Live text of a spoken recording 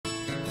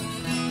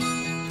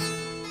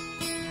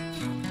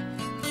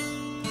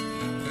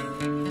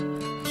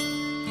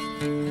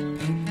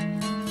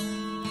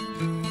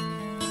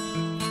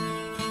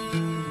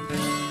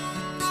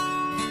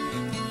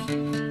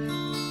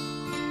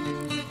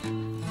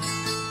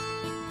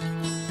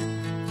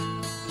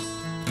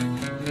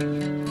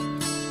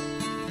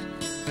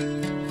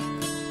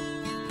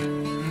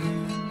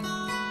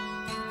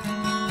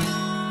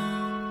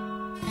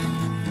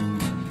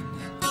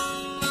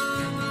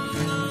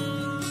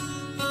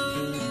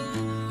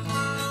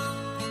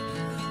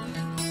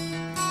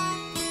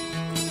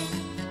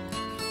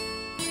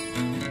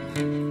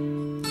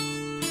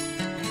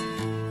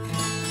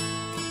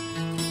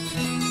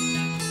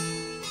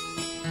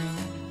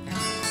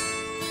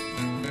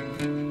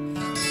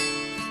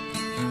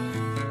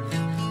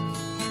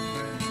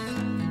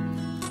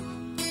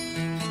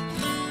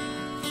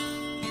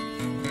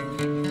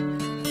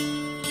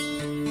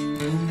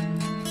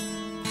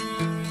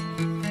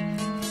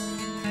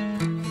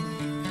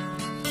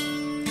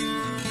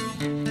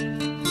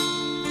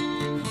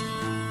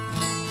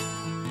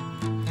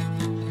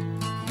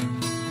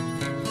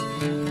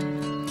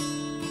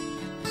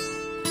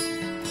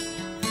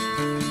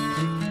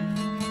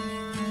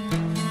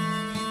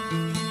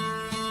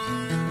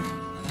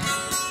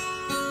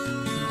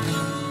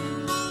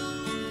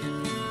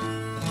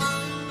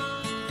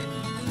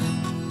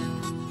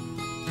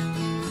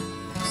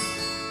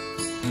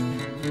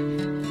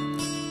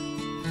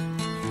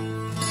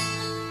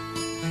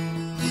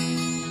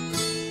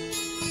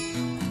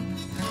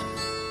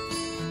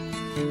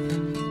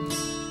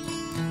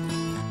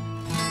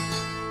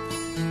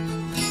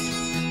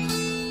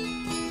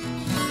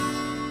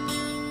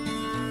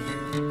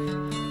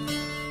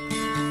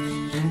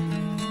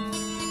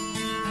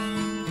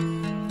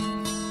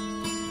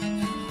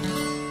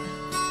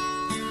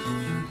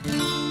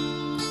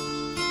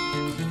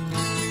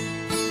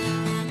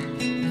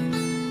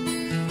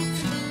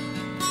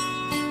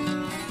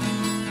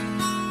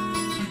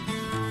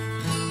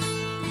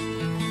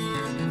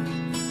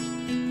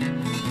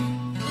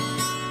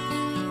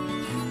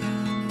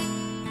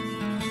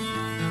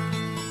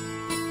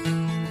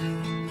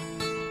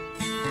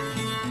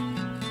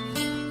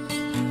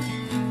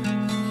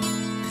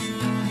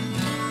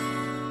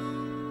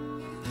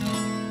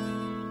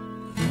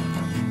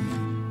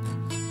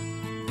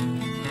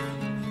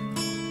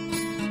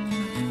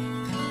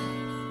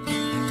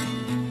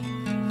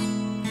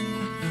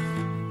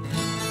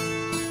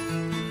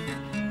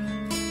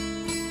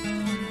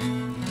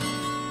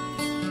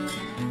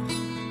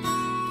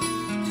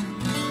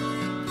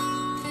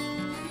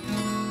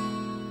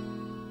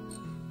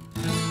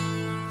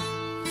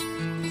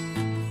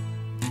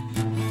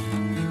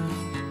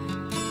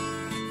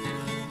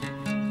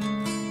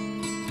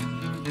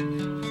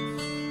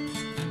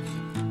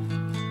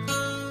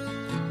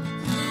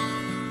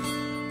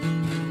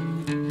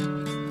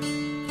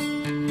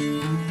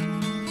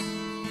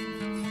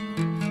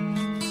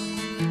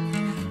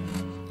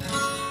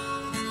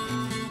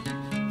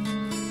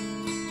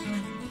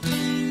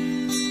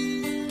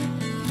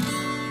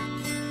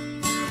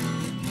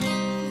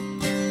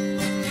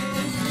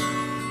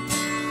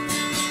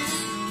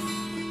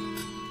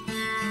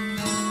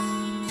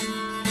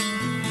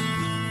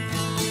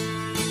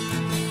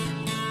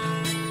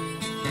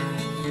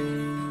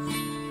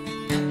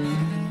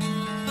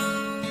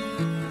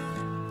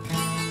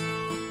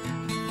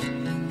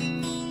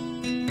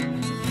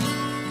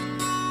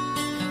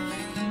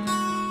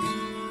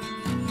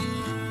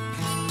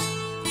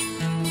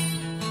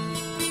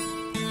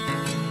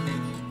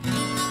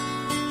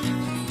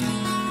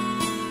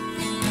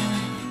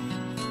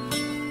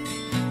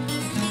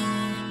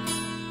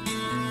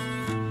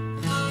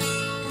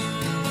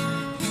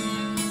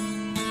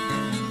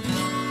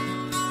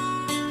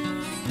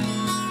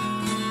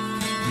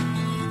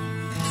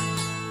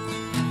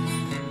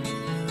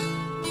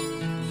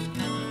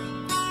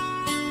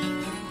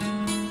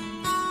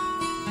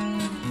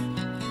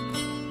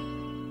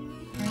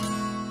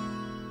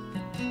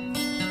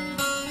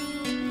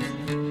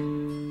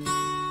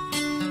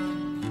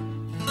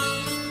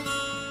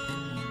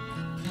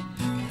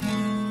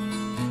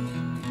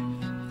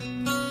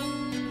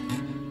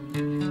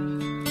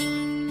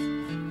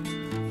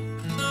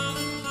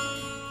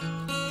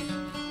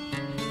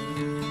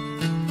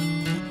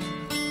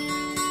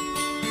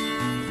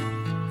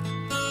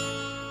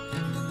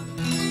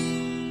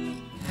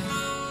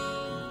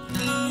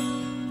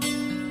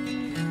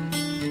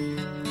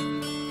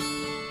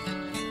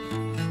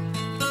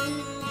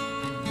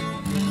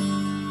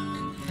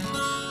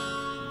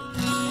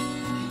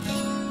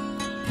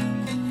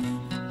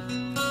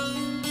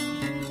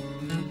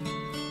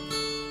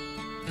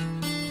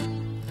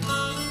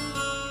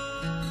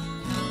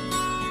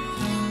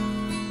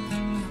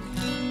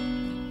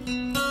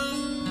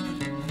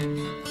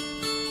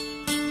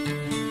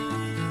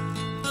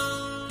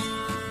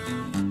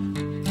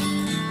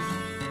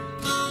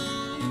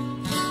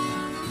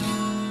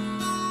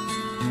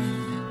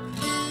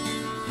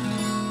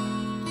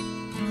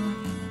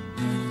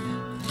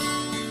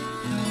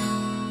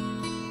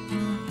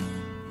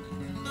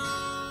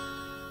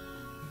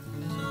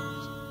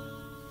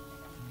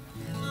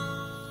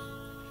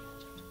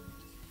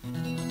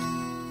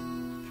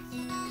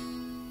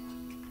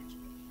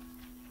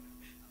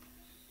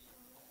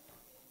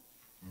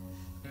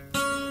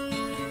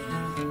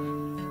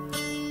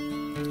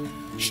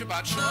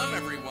Shabbat Shalom,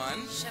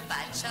 everyone.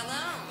 Shabbat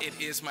Shalom. It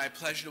is my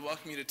pleasure to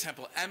welcome you to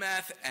Temple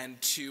Emeth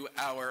and to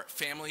our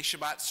family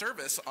Shabbat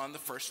service on the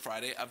first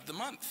Friday of the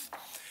month.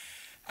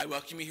 I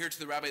welcome you here to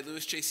the Rabbi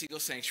Louis J. Siegel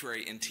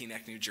Sanctuary in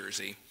Teaneck, New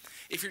Jersey.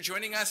 If you're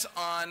joining us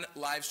on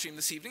live stream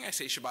this evening, I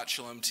say Shabbat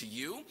Shalom to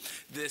you.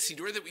 The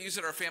Siddur that we use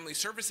at our family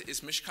service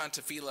is Mishkan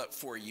Tefillah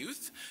for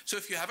Youth. So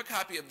if you have a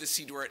copy of the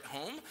Siddur at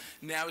home,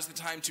 now is the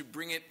time to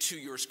bring it to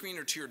your screen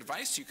or to your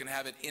device so you can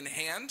have it in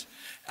hand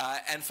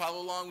and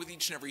follow along with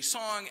each and every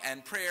song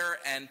and prayer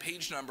and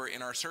page number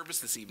in our service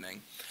this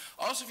evening.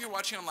 Also, if you're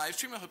watching on live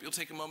stream, I hope you'll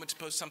take a moment to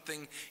post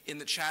something in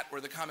the chat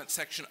or the comment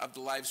section of the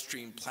live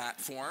stream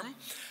platform.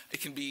 It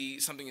can be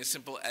something as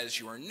simple as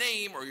your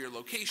name or your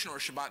location or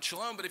Shabbat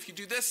Shalom, but if you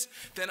do this,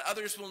 then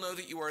others will know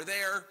that you are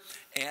there,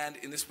 and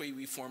in this way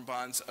we form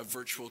bonds of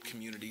virtual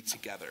community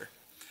together.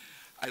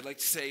 I'd like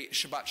to say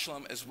Shabbat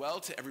Shalom as well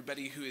to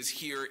everybody who is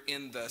here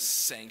in the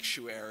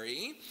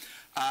sanctuary.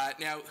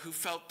 Now, who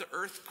felt the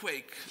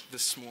earthquake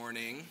this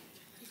morning?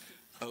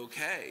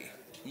 Okay.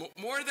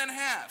 More than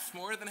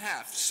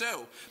half.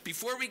 So,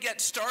 before we get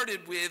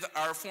started with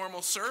our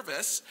formal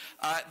service,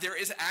 there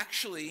is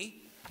actually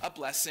a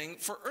blessing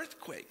for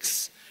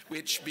earthquakes,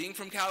 which, being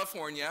from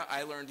California,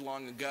 I learned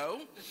long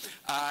ago.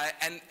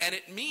 And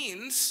it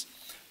means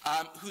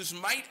whose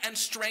might and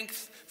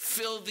strength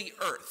fill the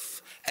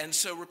earth. And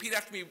so, repeat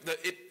after me.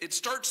 It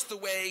starts the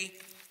way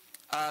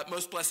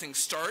most blessings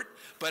start,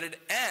 but it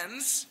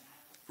ends,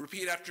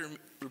 repeat after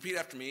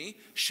me,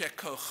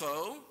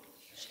 Shekocho,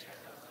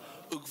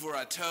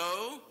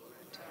 Ugvurato,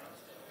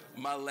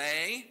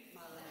 Malay,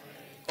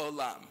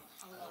 Olam.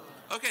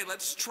 Okay,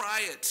 let's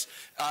try it.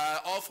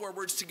 All four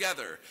words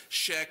together.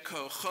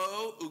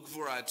 Shekocho,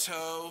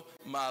 Ugvurato,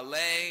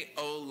 Malay,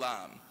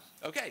 Olam.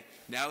 Okay,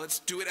 now let's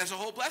do it as a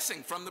whole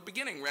blessing from the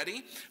beginning.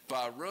 Ready?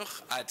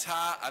 Baruch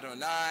atah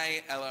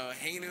Adonai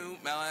Eloheinu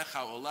melech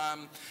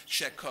haolam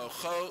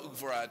shekocho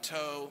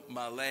ugvurato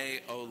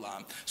malei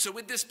olam. So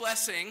with this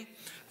blessing,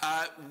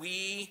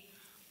 we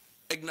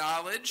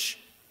acknowledge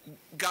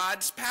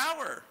God's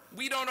power.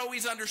 We don't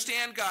always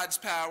understand God's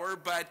power,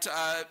 but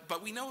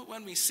we know it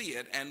when we see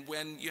it, and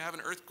when you have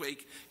an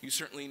earthquake, you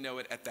certainly know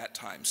it at that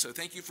time. So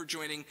thank you for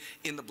joining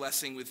in the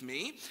blessing with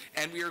me,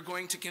 and we are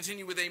going to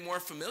continue with a more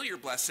familiar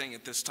blessing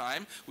at this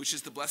time, which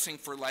is the blessing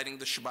for lighting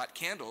the Shabbat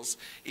candles.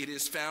 It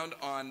is found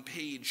on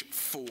page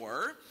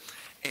 4,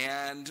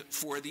 and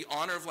for the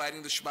honor of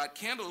lighting the Shabbat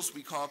candles,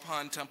 we call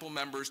upon Temple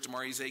members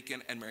Damari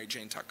Zakin and Mary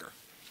Jane Tucker.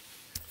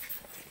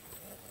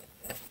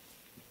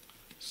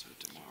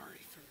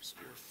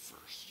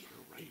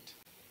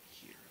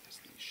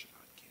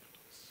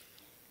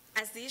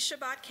 As these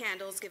Shabbat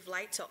candles give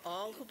light to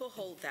all who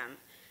behold them,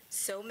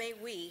 so may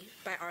we,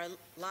 by our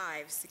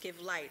lives,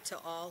 give light to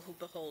all who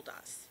behold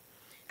us.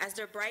 As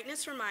their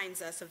brightness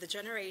reminds us of the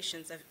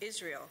generations of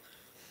Israel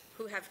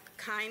who have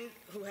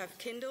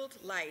kindled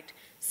light,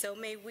 so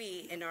may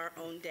we in our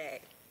own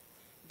day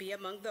be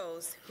among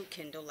those who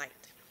kindle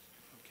light.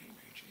 Okay,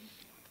 Mary Jane, do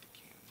you like the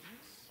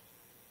candles?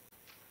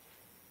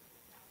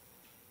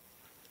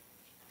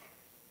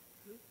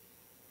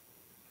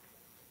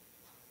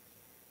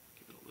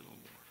 Give it a little more.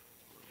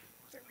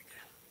 There we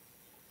go.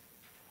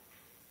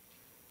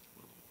 A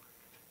little more.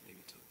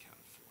 Maybe till the count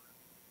of 4.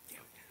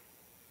 Yeah.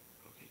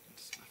 Okay, you can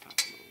snuff out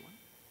the little one.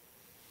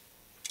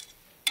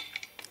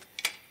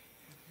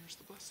 And here's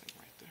the blessing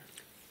right there.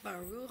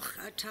 Baruch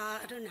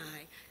atah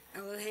Adonai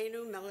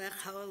Eloheinu melech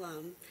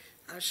haolam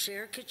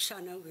asher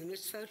kitshanu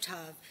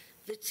b'mitzvotav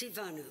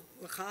v'tzivanu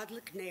l'chad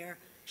l'kner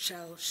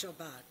shel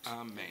Shabbat.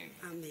 Amen.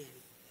 Amen.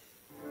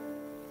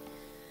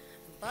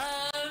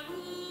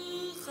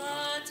 Baruch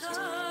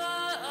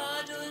atah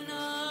Adonai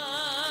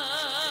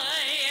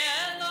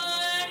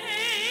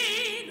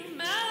Eloheinu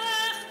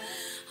melech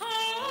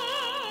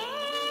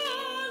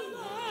haolam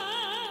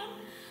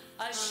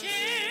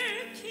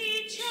asher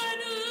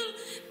kitshanu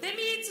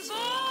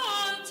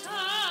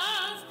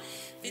b'mitzvotav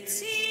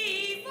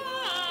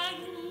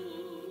v'tzivanu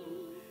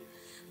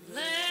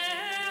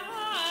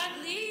lehad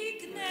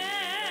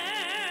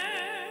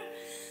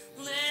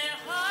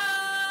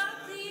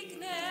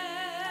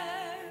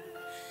likner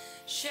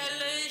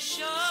shel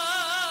Shabbat.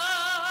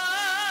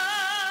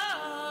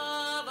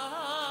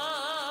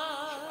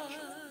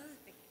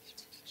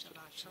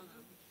 Shabbat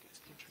Shalom. Guys,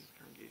 can you turn the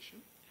congregation?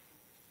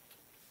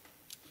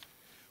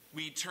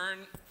 We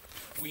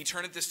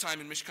turn at this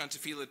time in Mishkan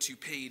Tefillah to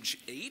page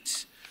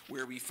 8,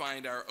 where we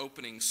find our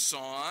opening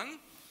song.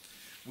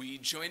 We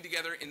join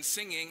together in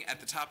singing at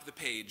the top of the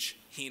page,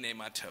 Hine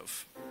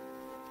Matov.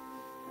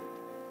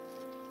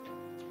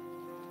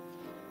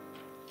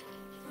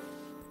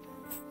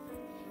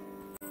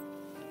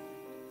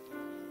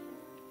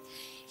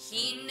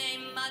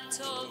 Hine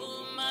matov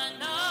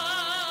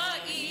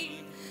u'mana'im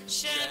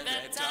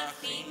shevet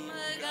achim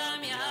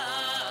gam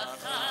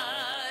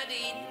yachad.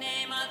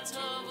 Hine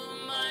matov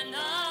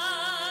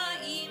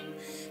u'mana'im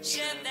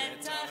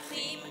shevet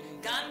achim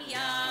gam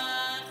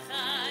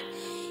yachad.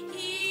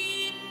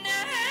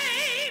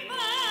 Hine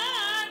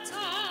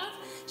matov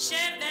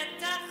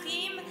shevet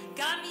achim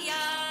gam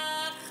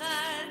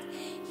yachad.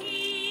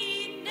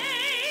 Hine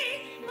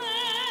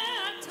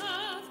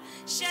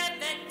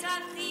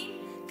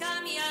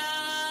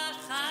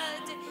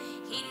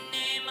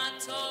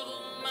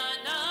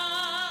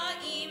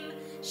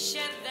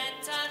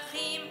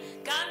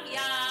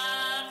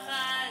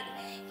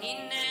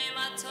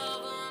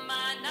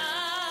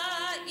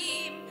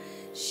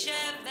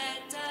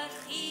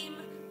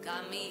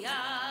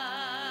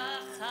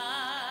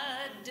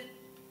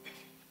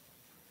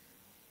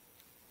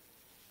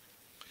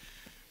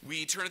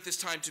We turn at this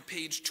time to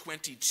page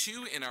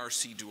 22 in our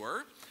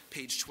Siddur.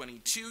 Page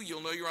 22, you'll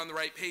know you're on the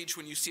right page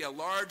when you see a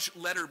large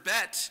letter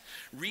bet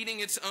reading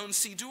its own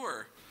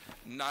Siddur.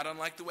 Not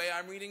unlike the way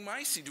I'm reading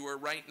my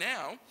Siddur right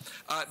now.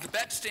 The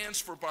bet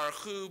stands for Baruch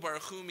Hu.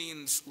 Baruch Hu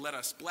means let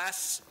us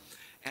bless.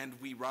 And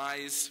we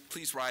rise.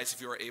 Please rise if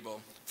you are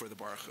able for the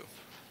Baruch Hu.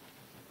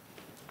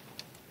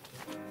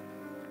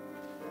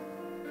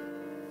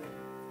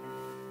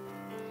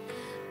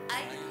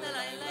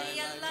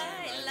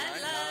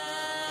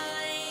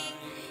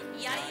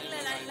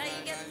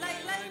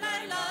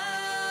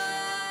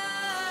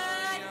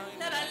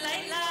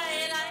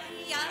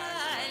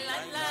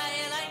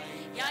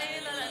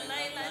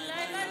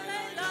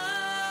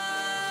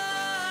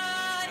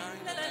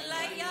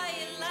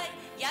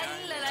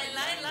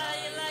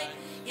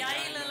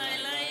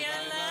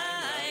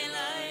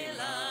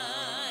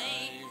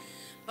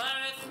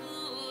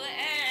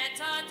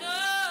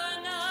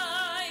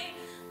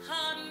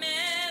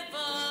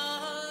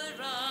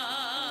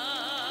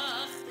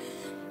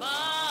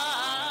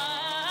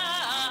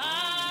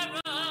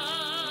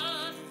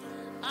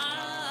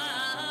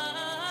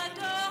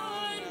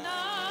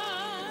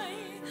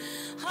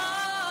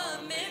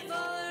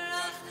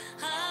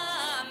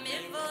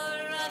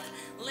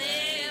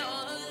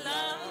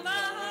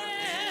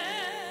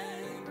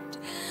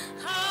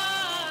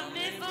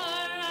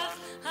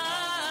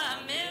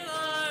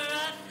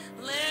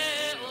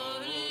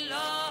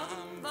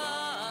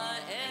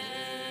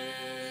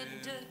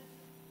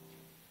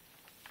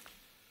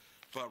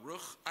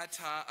 Baruch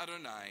atah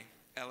Adonai,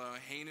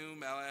 Eloheinu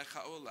melech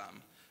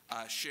haolam,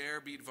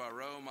 asher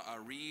bidvaro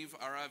ma'ariv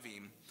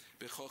aravim,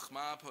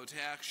 b'chokhma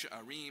potech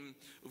she'arim,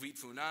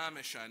 uvitfuna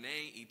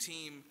meshanei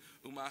itim,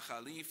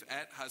 umachalif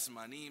et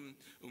hazmanim,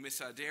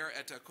 umisader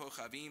et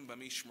hakochavim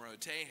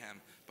b'mishmerotehem,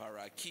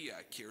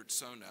 barakia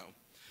kirtsono.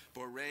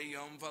 Borei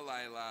yom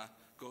v'layla,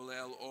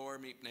 golel or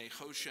mipnei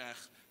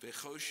choshech,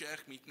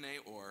 v'choshech mipnei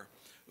or,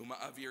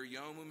 uma'avir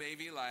yom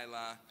umevi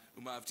layla,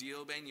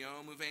 umavdil ben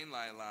yom uvein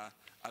layla,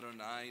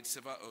 Adonai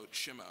Tzevaot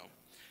Shemo.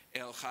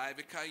 El Chai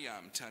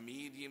V'Kayam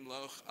Tamid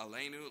Yimloch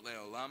Aleinu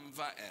Leolam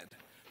Va'ed.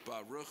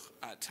 Baruch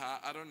Atah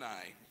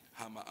Adonai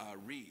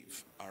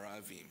Hama'ariv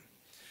Aravim.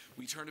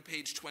 We turn to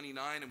page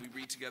 29 and we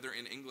read together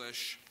in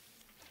English.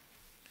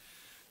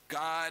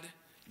 God,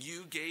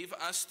 you gave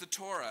us the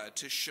Torah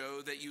to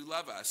show that you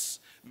love us.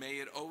 May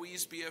it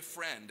always be a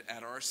friend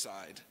at our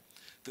side.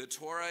 The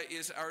Torah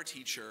is our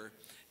teacher.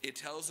 It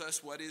tells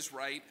us what is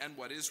right and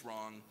what is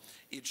wrong.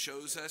 It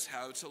shows us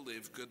how to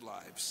live good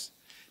lives.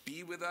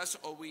 Be with us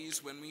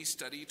always when we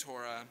study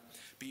Torah.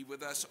 Be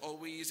with us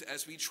always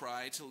as we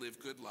try to live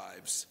good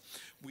lives.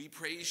 We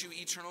praise you,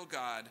 eternal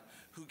God,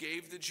 who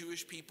gave the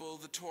Jewish people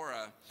the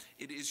Torah.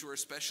 It is your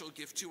special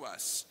gift to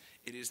us.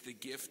 It is the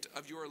gift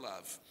of your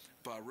love.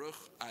 Baruch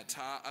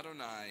atah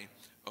Adonai,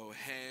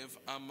 Ohev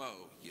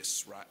Amo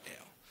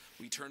Yisrael.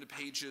 We turn to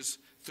pages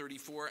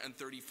 34 and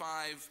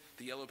 35,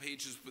 the yellow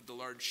pages with the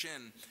large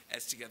shin,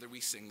 as together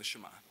we sing the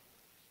Shema.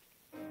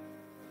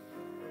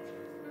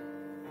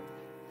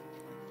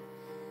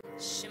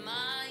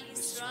 Shema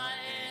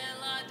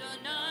Yisrael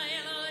Adonai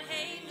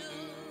Eloheinu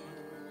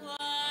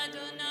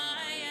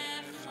Adonai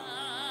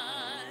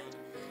Echad.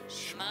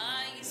 Shema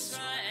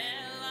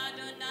Yisrael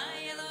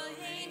Adonai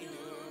Eloheinu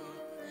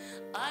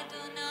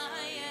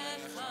Adonai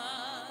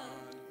Echad.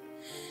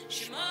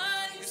 Shema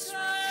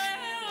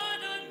Yisrael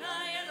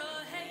Adonai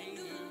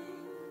Eloheinu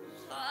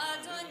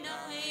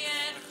Adonai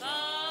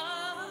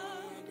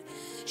Echad.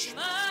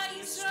 Shema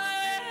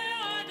Yisrael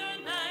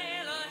Adonai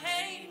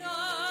Eloheinu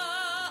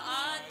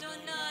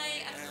Adonai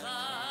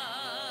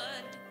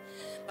Echad.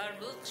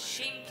 Baruch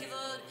Shem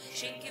Kivod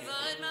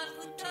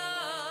Malchuto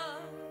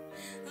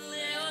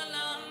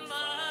Leolam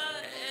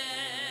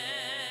Va'ed.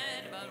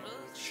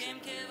 Baruch Shem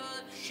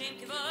Kivod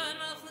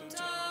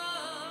Malchuto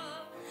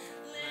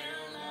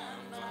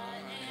Leolam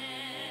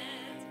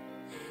Va'ed.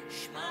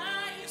 Shema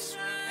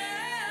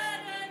Yisrael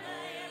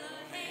Adonai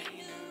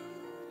Eloheinu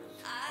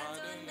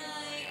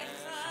Adonai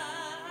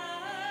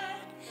Echad.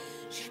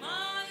 Shema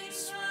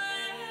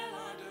Yisrael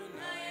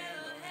Adonai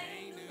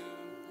Eloheinu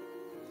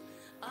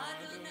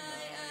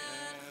Adonai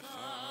Echad.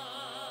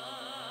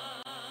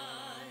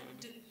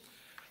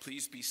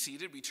 Please be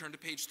seated. We turn to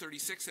page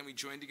 36 and we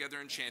join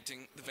together in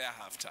chanting the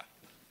Ve'ahavta.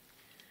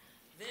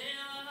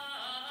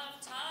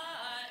 Ve'ahavta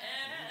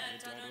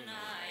et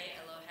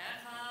Adonai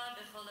Elohecha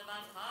b'chol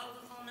levavcha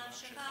u'b'chol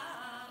nafshecha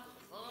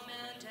u'b'chol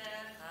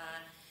me'otecha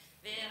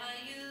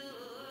ve'hayu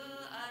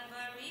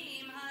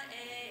advarim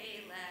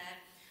ha'ele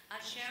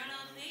asher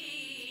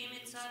anochi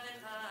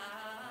mitzavecha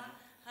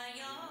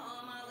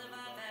hayom al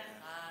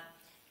levavecha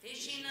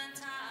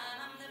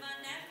v'shinatam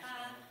levanecha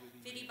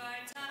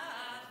v'dibarta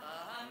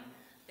bam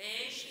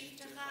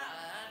v'shivtecha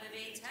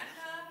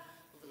b'beitecha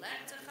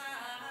u'v'lechtecha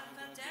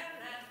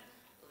b'derech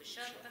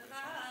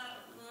u'v'shattecha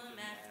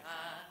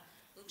u'mecha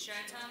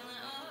u'kshartam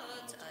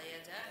le'ot al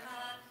yadecha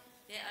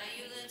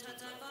ve'ayu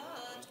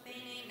le'totavot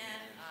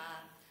b'neinecha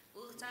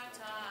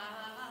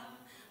u'chtavtam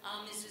al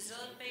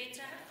mezuzot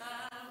beitecha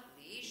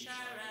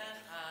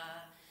v'isharecha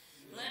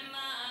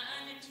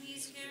למען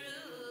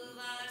תזכרו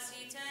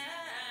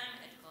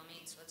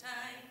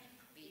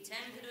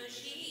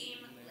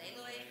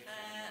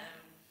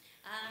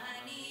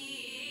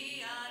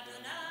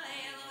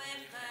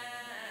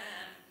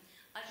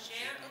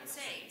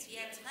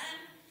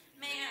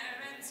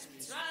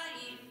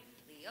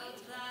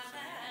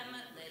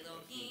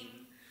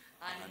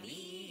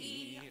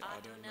Ani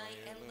Adonai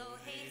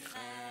Elohechem.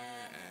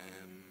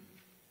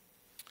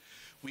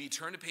 We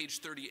turn to page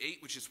 38,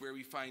 which is where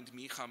we find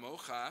Mi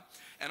Chamocha.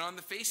 And on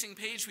the facing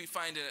page, we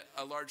find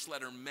a large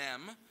letter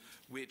Mem,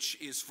 which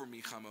is for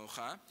Mi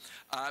Chamocha.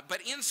 But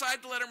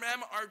inside the letter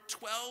Mem are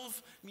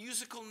 12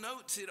 musical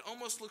notes. It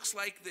almost looks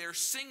like they're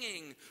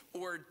singing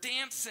or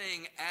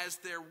dancing as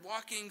they're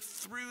walking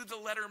through the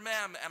letter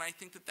Mem. And I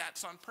think that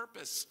that's on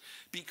purpose,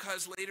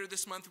 because later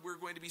this month we're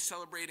going to be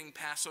celebrating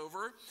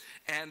Passover.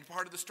 And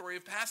part of the story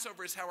of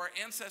Passover is how our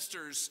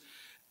ancestors,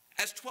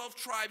 as 12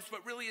 tribes,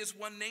 but really as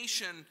one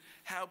nation,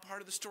 how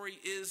part of the story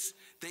is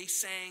they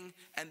sang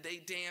and they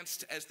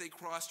danced as they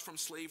crossed from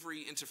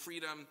slavery into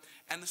freedom.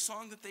 And the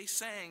song that they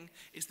sang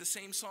is the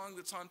same song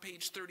that's on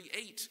page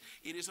 38.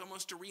 It is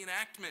almost a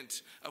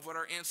reenactment of what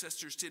our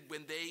ancestors did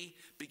when they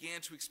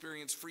began to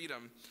experience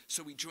freedom.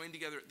 So we join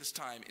together at this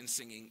time in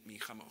singing Mi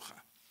Chamocha.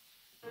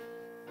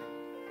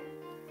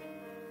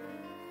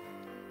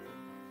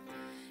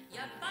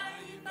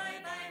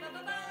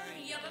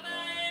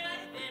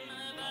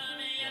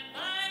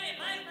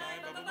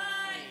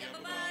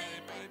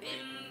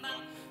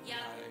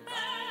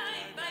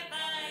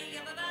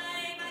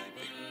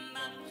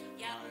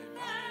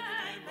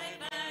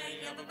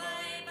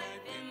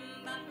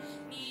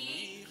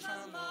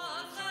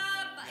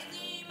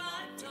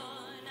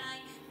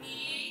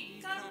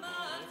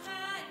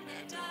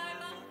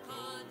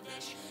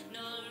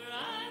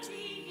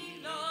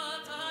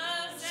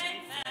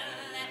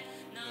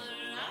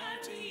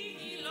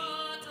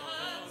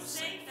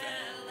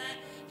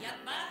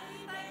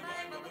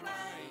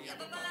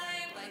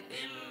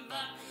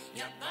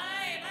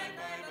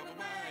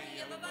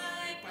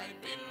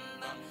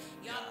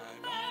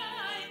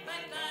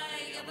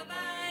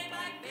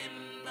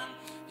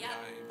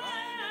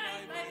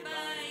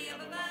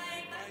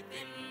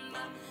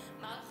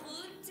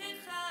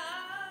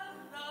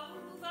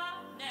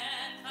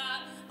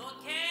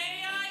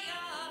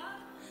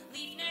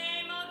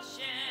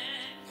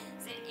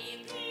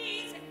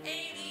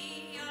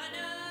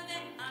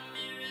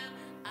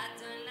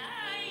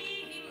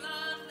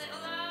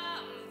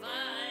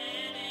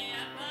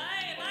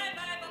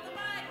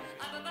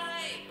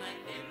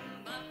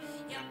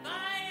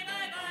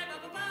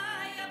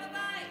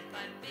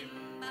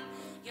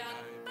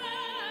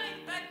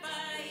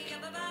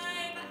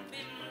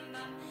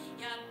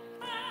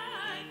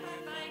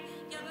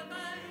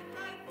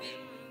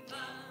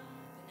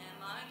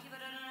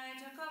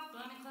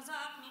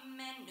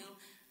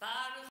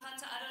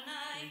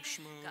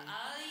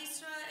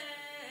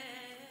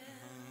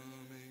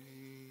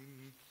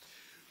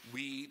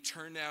 We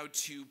turn now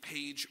to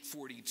page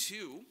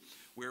 42,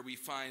 where we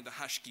find the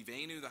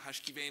Hashkivenu. The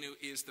Hashkivenu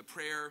is the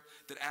prayer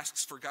that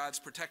asks for God's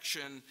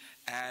protection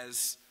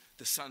as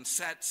the sun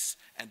sets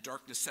and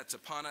darkness sets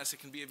upon us. It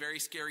can be a very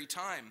scary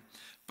time,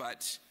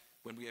 but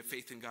when we have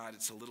faith in God,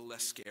 it's a little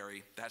less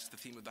scary. That's the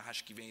theme of the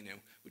Hashkivenu,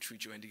 which we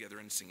join together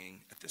in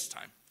singing at this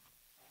time.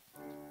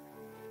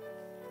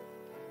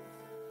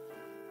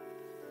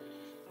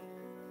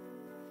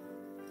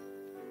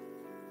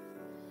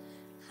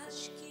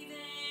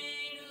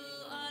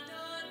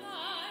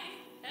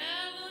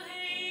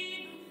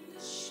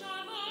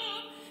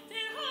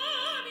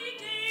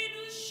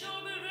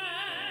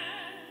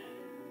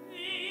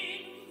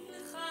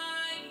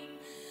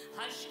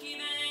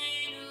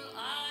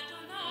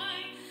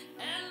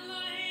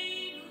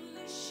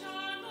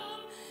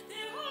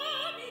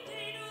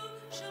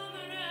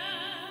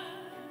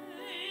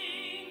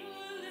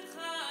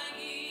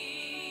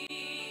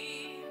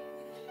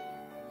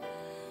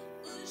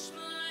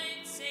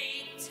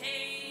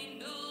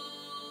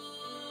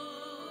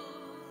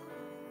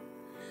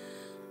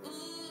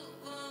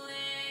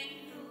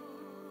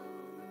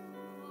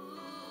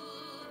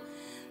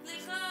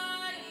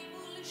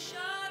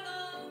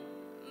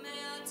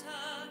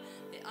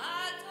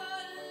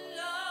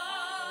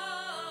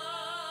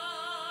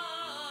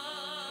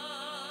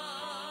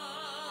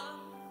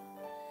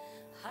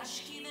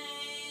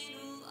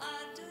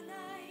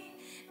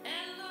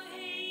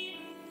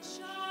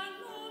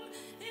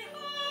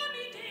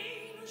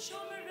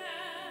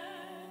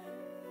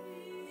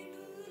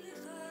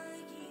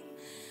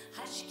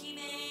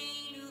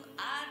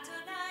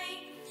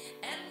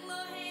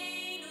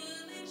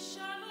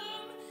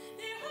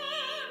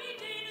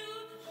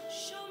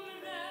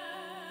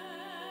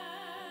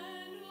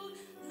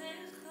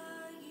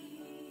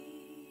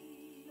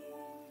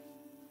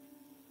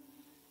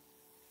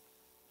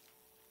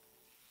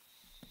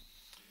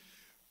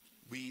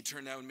 We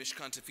turn now in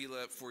Mishkan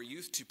Tefillah for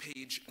Youth to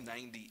page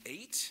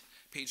 98.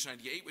 Page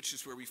 98, which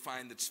is where we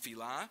find the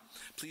Tefillah.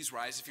 Please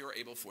rise if you are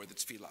able for the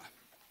Tefillah.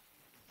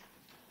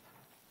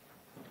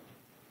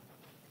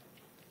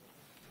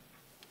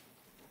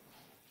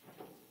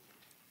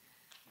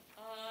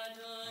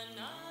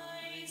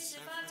 Adonai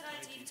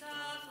Sefatai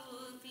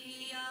Titafu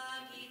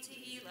Fiyagi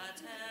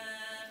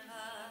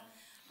Tilatecha.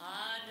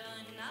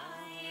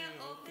 Adonai,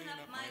 open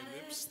up my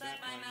lips that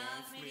my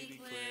mouth may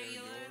declare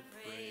your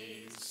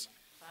praise.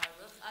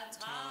 Baruch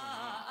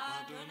atah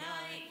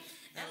Adonai,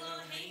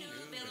 Eloheinu,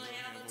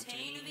 Beloheinu,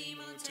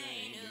 B'moteinu.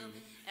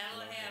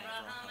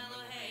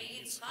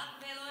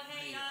 Yitzchak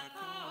Elohei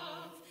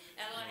Yaakov,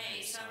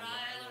 Elohei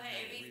Sarah,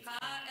 Elohei Rivka,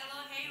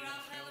 Elohei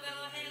Rachel,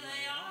 Elohei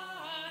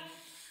Leah,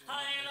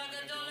 Ha'el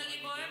Gadol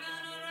Gibor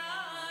Ganora,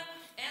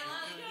 El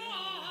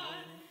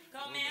Elyon,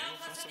 Gomel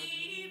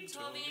Chasadim,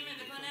 Tovim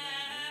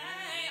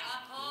V'Konei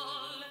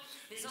Akol,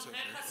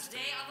 V'Zocher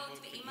Chasadei Avot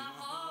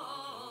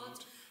V'Imahot,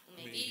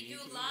 U'Mevii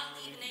Geulah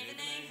L'Ibnei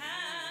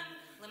B'neihem,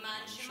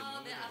 L'man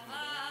Shemo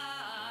Be'ava,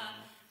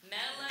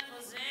 Melech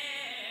Ozer,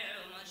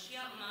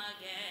 Mashiach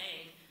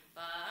Magen,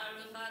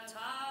 Baruch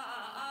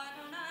Atah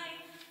Adonai,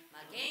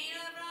 Magen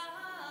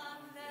Avraham,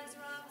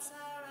 Vezrat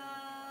Sarah.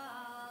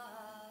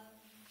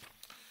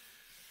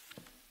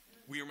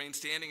 We remain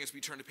standing as we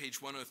turn to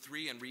page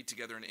 103 and read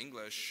together in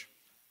English.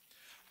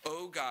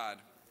 O God,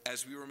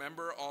 as we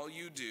remember all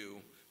you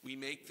do, we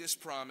make this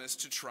promise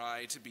to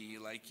try to be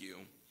like you.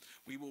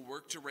 We will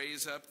work to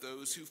raise up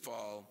those who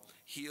fall,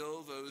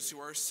 heal those who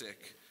are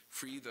sick,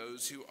 free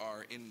those who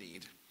are in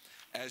need.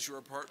 As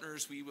your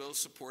partners, we will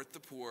support the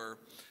poor,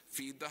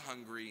 feed the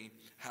hungry,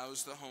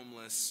 house the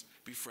homeless,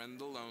 befriend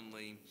the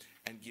lonely,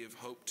 and give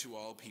hope to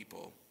all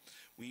people.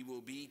 We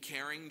will be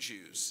caring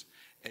Jews.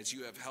 As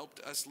you have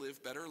helped us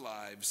live better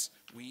lives,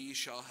 we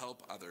shall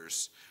help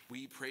others.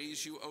 We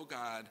praise you, O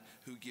God,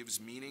 who gives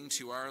meaning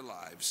to our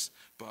lives.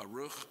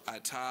 Baruch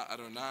atah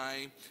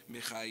Adonai,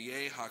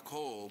 Michayeh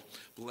Hakol.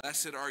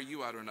 Blessed are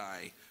you,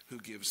 Adonai, who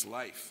gives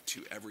life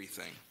to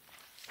everything.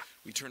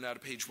 We turn now to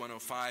page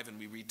 105 and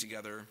we read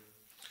together.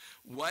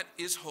 What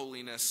is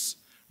holiness?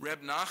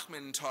 Reb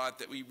Nachman taught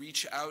that we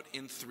reach out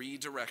in three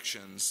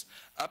directions: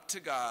 up to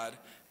God,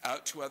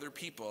 out to other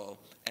people,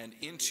 and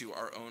into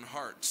our own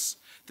hearts.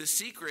 The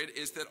secret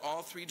is that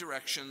all three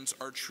directions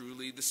are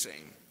truly the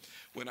same.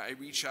 When I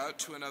reach out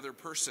to another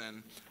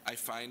person, I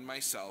find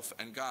myself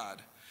and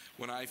God.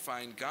 When I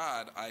find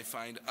God, I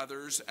find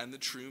others and the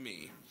true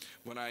me.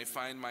 When I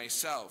find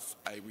myself,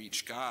 I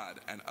reach God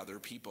and other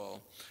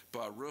people.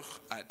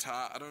 Baruch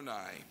atah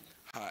Adonai,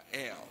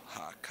 Ha'el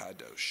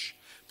HaKadosh.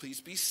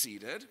 Please be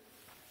seated.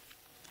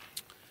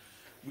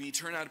 We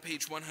turn now to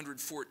page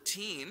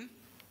 114,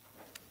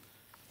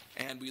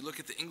 and we look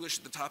at the English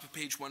at the top of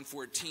page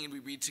 114. We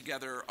read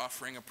together,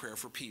 offering a prayer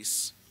for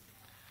peace.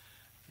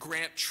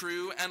 Grant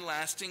true and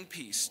lasting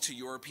peace to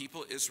your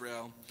people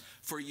Israel,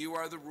 for you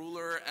are the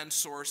ruler and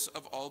source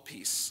of all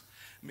peace.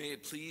 May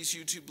it please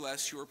you to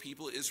bless your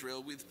people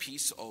Israel with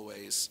peace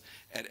always,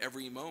 at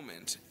every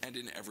moment and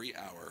in every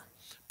hour.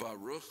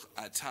 Baruch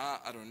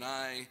atah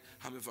Adonai,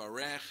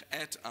 hamivarech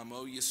et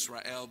amo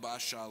Yisrael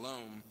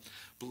b'shalom.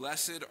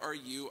 Blessed are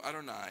you,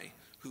 Adonai,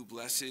 who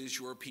blesses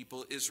your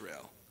people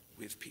Israel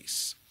with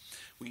peace.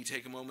 We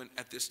take a moment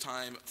at this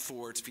time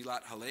for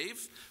Tfilat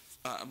Halev,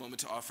 a moment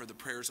to offer the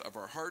prayers of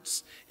our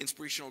hearts.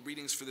 Inspirational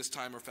readings for this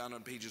time are found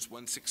on pages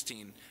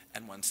 116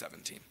 and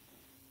 117.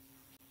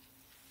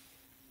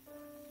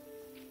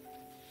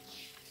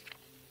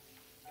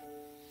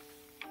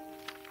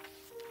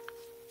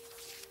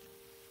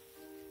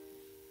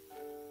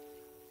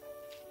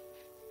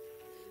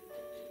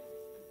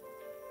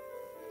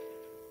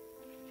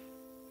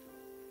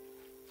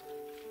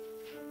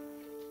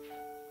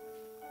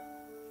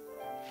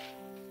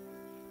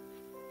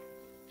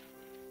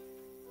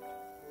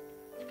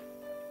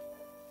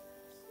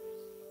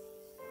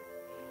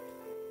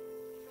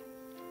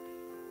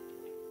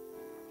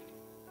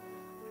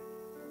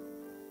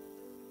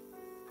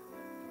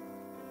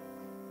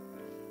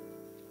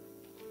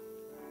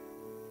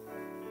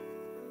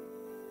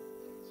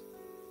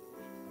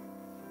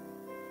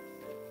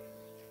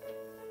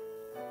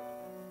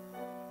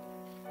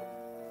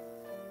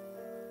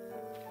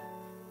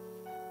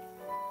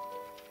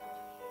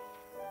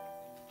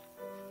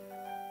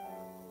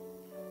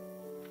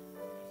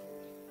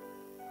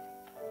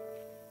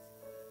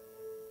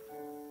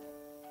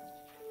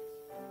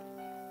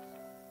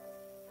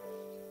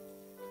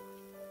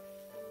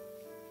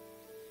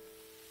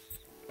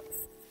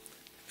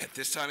 At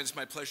this time, it's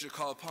my pleasure to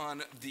call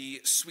upon the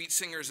Sweet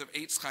Singers of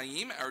Eitz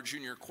Chaim, our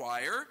junior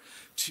choir,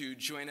 to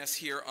join us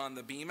here on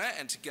the bima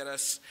and to get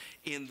us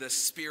in the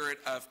spirit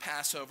of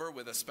Passover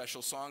with a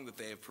special song that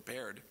they have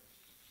prepared.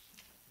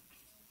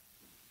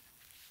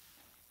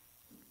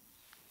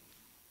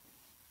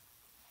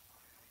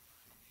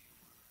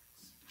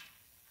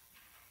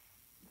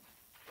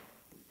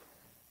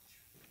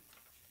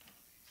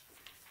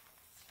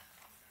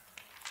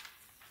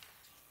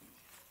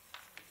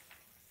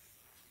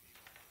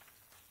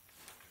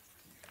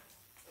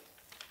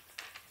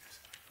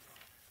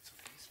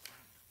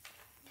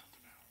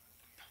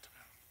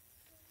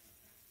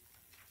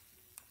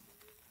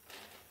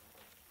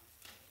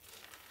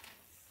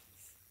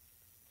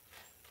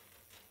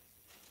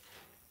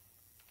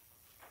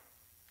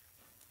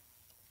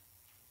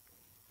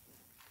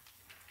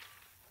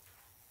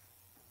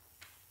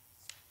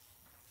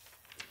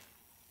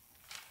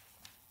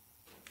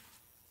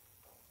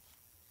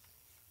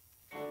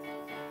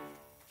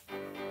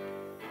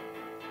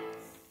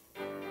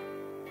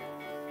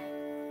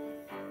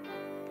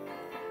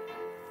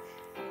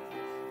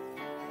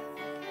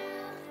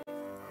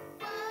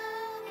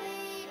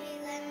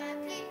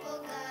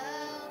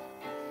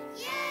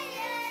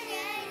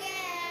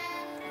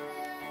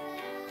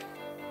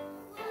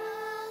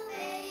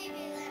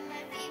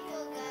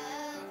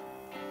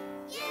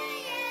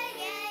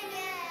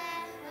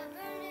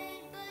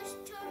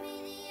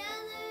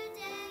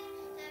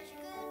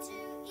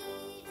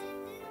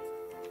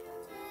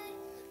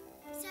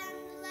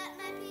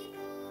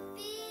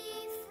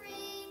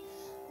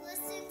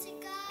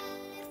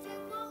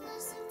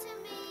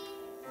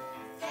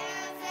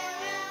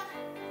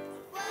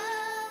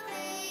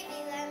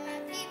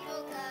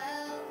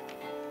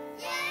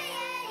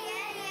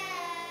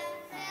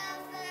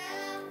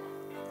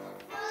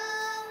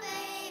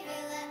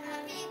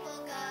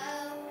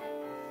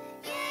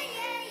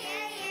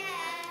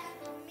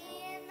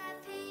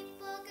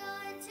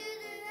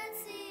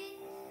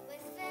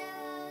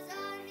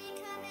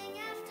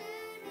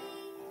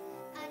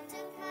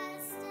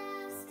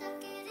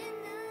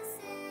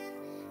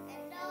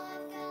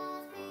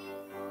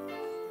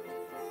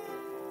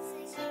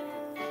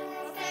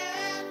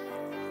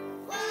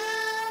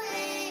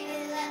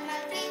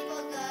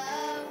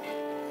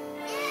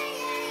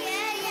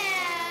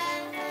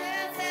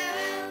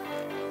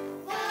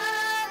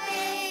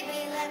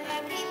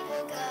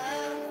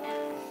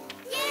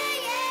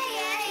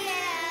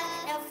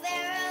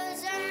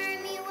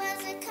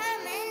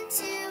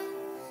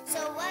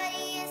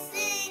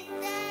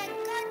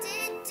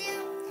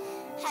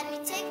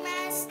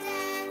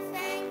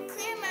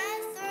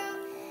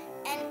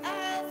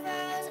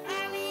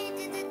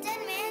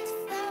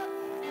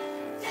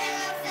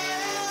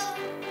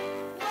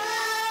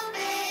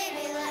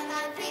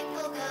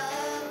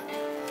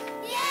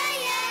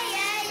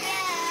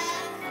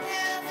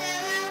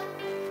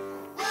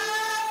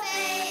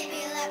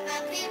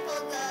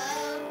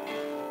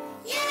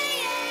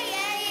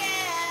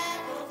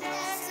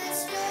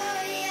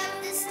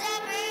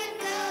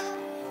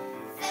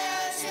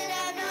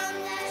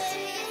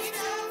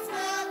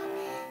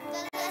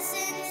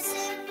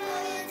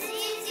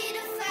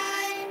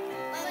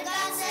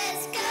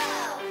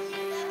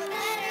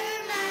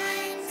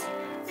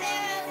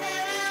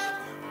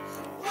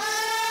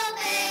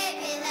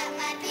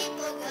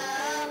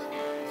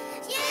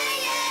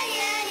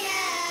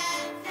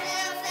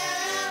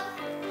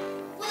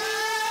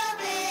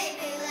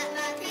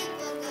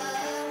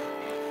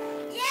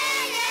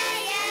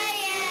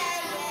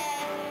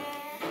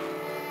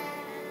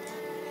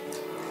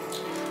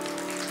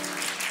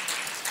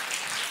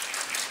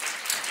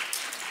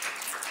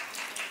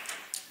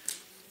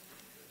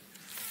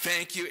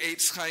 Thank you,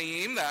 Eitz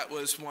Chaim. That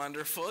was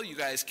wonderful. You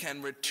guys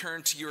can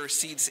return to your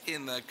seats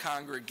in the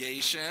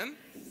congregation.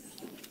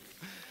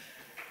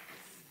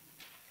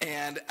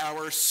 And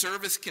our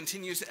service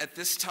continues at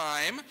this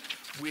time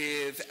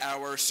with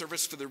our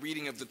service for the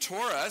reading of the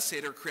Torah,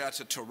 Seder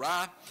Kriyat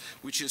Torah,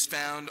 which is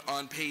found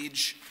on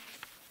page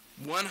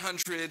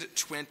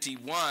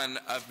 121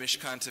 of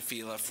Mishkan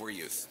Tefillah for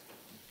Youth.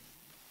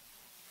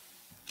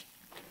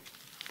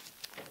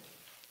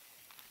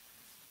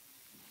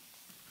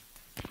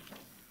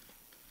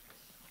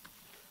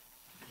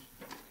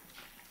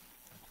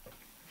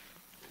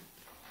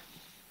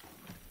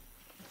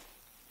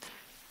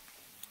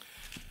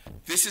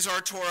 This is our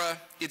Torah.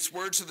 Its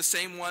words are the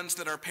same ones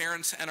that our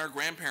parents and our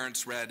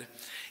grandparents read.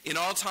 In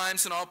all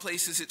times and all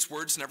places, its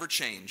words never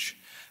change.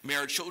 May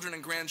our children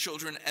and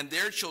grandchildren and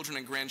their children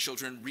and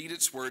grandchildren read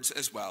its words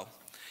as well.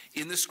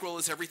 In this scroll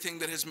is everything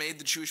that has made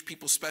the Jewish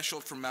people special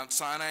from Mount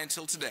Sinai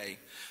until today.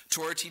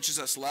 Torah teaches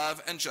us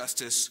love and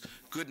justice,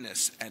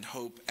 goodness and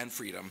hope and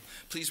freedom.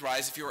 Please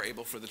rise if you are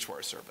able for the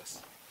Torah service.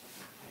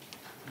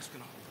 Who's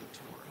going to hold the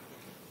Torah?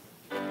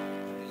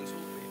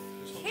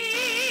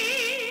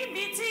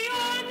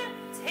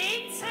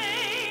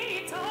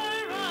 Teitei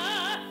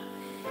Torah,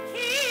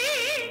 Ki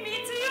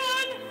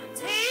Mitzion,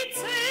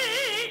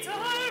 Teitei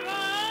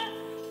Torah,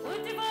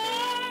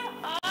 Udvar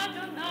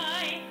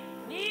Adonai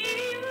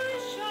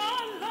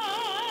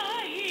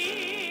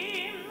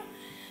Mirushalayim,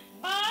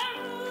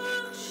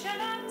 Baruch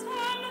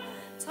Shenatan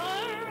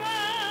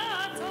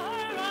Torah,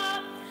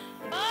 Torah,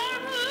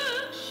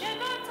 Baruch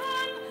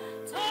Shenatan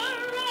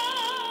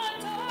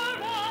Torah,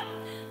 Torah,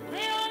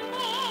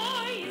 Le'ano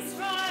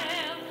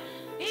Yisrael,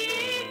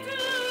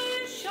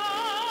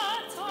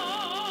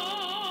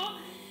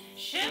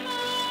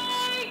 Shema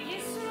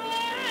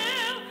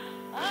Yisrael,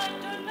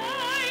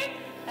 Adonai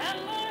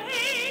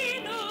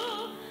Eloheinu,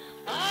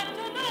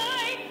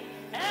 Adonai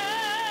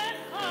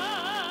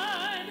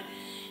Echad.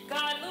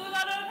 Gadlu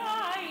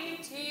Adonai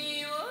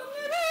Tiyun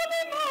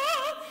Rabimo,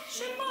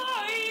 Shema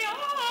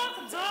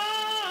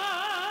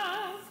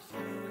Yachdav.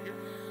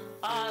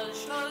 Al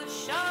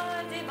Shlosha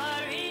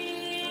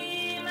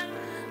Devarim,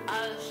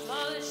 Al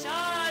Shlosha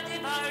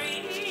Devarim.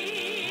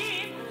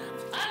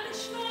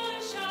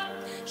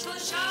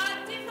 Shlosha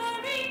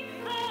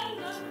Devarim,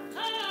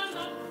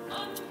 Hala,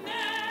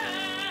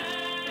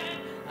 Amen.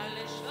 Al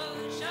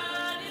Shlosha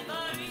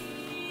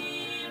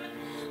Devarim,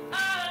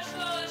 Al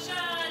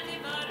Shlosha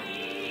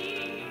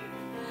Devarim,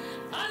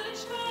 Al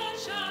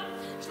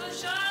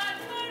Shlosha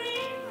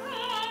Devarim,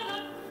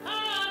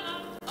 Hala,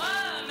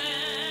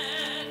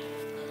 Amen.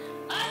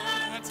 Al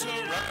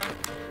HaTorah,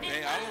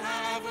 Me'al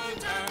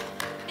Ha'avodah,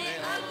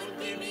 Me'al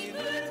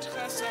Gemilut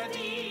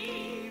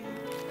Chasadim.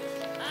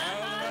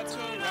 Al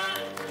HaTorah,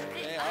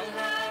 Me'al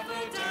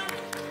Ha'avodah,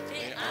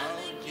 Me'al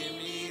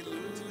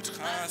Gemilut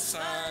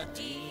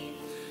Chasadim.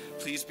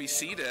 Please be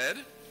seated.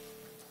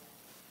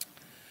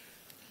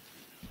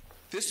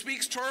 This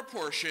week's Torah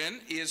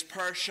portion is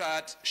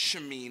Parshat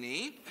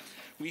Shemini.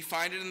 We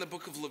find it in the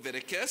book of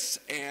Leviticus,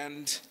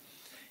 and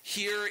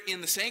here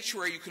in the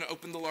sanctuary you can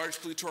open the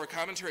large blue Torah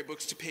commentary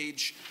books to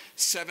page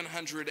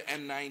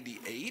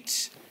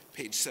 798.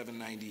 Page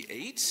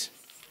 798.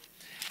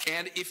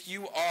 And if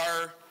you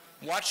are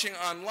watching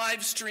on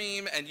live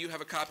stream and you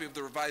have a copy of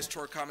the revised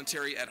Torah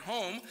commentary at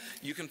home,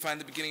 you can find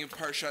the beginning of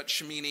Parshat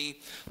Shemini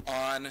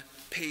on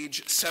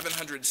page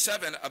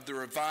 707 of the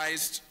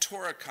revised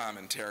Torah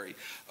commentary.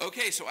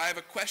 Okay, so I have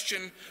a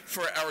question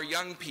for our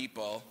young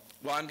people.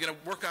 Well, I'm going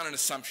to work on an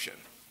assumption.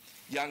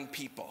 Young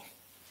people.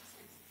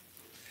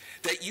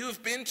 That you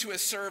have been to a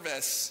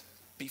service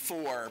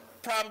before,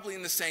 probably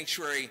in the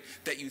sanctuary,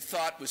 that you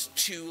thought was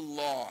too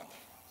long.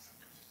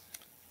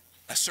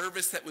 A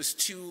service that was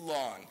too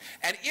long.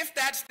 And if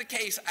that's the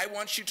case, I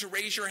want you to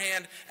raise your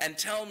hand and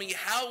tell me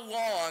how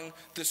long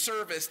the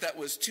service that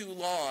was too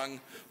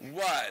long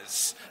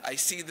was. I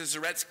see the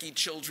Zaretsky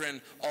children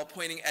all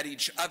pointing at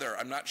each other.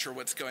 I'm not sure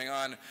what's going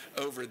on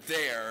over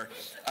there.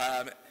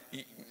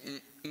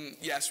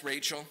 Yes,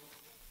 Rachel?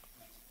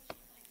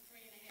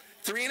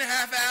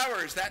 3.5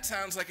 hours. That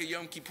sounds like a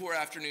Yom Kippur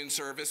afternoon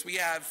service. We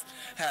have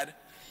had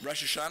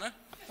Rosh Hashanah.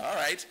 All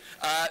right.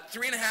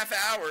 3.5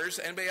 hours.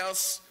 Anybody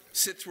else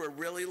sit through a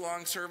really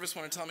long service?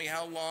 Want to tell me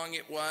how long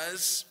it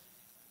was?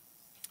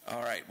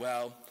 All right.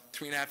 Well,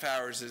 3.5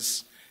 hours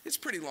is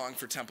pretty long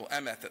for Temple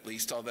Emeth, at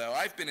least, although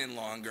I've been in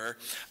longer.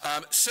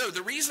 So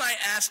the reason I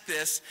ask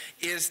this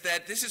is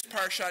that this is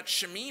Parshat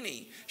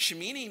Shemini.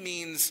 Shemini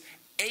means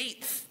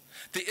eighth.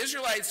 The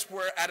Israelites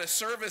were at a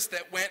service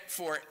that went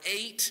for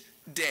 8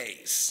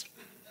 days.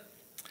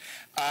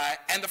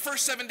 And the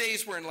first 7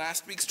 days were in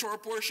last week's Torah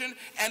portion,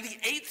 and the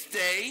 8th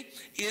day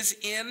is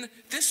in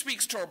this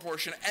week's Torah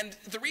portion. And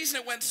the reason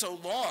it went so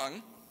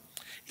long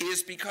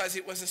is because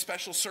it was a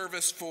special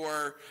service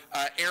for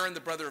Aaron, the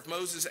brother of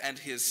Moses, and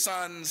his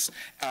sons,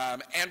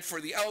 and for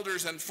the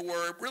elders, and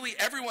for really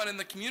everyone in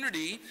the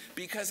community,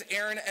 because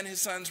Aaron and his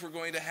sons were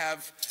going to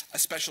have a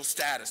special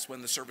status.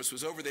 When the service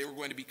was over, they were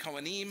going to be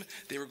Kohanim,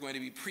 they were going to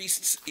be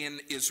priests in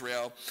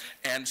Israel,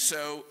 and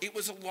so it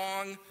was a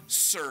long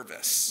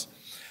service.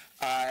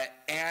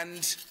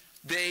 And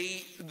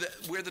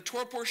where the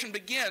Torah portion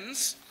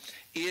begins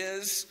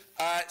is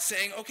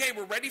saying, okay,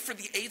 we're ready for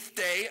the 8th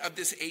day of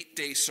this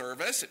 8-day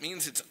service. It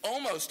means it's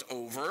almost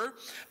over.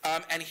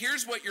 And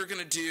here's what you're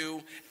going to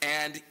do.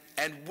 And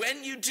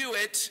when you do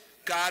it,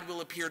 God will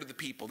appear to the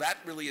people. That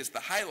really is the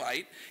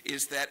highlight,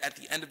 is that at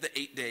the end of the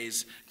 8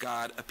 days,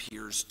 God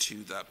appears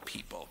to the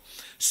people.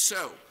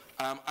 So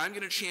I'm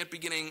going to chant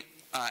beginning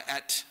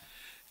at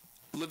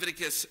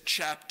Leviticus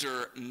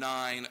chapter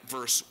 9,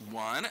 verse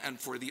 1, and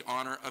for the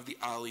honor of the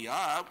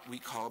Aliyah, we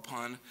call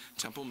upon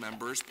temple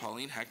members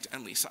Pauline Hecht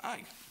and Lisa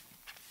Eig.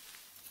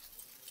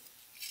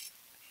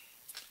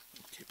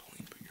 Okay,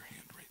 Pauline, put your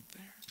hand right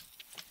there.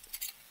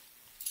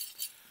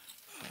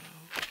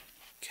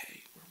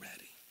 Okay, we're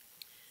ready.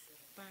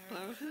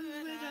 Baruch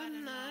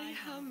Adonai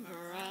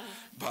Hamvarach.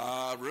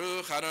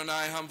 Baruch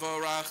Adonai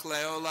Hamvorach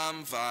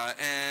Leolam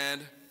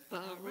Va'ed.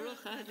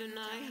 Baruch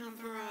Adonai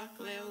Hamvarach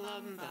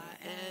Leolam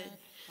Va'ed.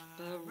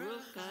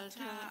 Baruch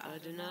Atah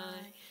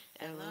Adonai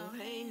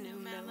Eloheinu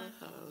Melech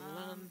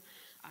Haolam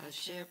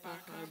Asher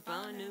Bachar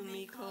Banu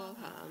Mikol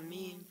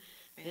Ha'amim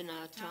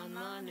V'natan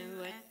Lanu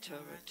et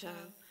Torato.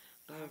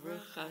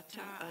 Baruch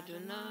Atah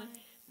Adonai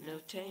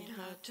Noten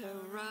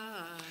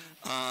HaTorah.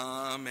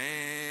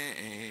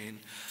 Amen.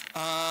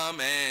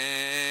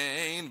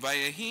 Amen.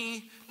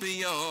 Vayehi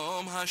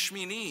b'yom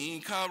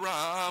hashmini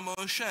kara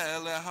Moshe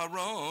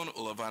leHaron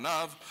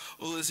ulevanav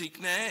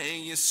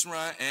uleziknei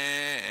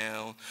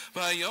Yisrael.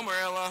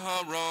 Vayomer el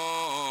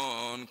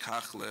Aharon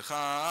kach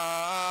lecha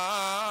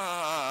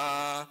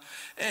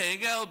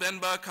Egel ben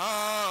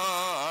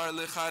bakar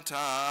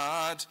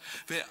lechatat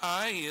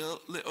ve'ayil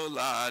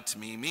leolat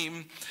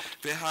mimim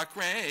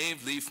ve'hakrev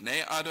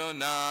lifnei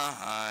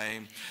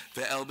Adonai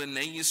ve'el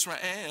b'nei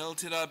Yisrael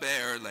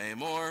tidaber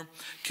le'mor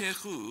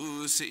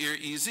kechu se'ir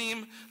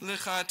izim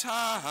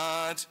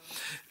lechatat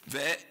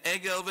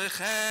ve'egel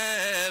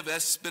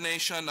ve'cheves b'nei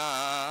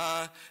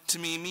shana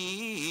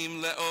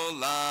tmimim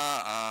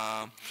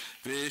le'olah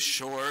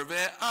ve'shor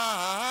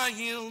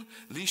ve'ayil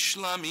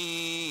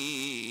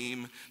lishlamim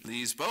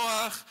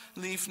lizboach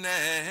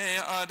lifnei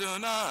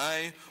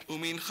Adonai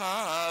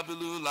umincha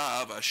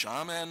b'lulav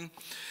hashamen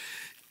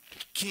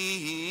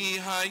Ki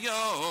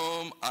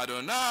hayom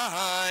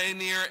Adonai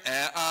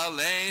nir'eh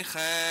aleichem.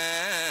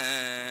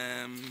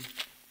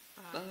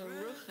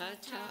 Baruch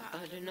atah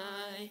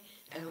Adonai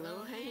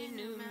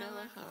Eloheinu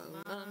melech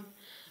haolam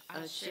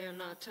asher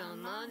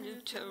natan lanu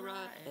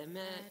Torah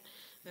emet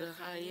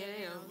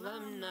v'chayei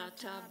olam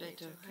nata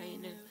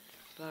betocheinu.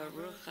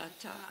 Baruch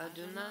atah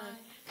Adonai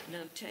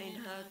noten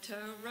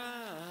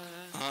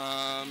HaTorah.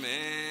 Amen.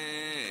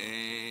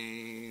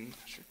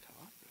 Pastor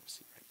Koach, go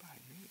sit right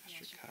behind me.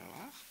 Pastor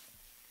Koach.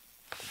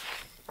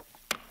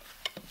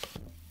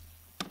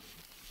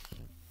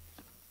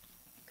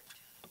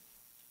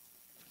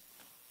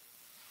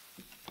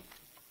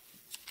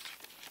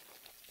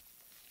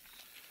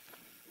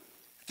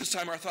 This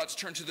time our thoughts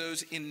turn to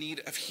those in need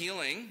of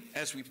healing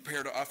as we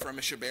prepare to offer a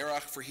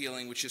Mishaberach for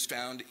healing, which is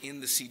found in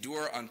the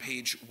Siddur on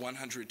page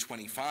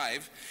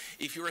 125.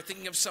 If you are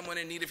thinking of someone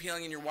in need of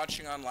healing and you're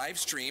watching on live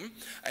stream,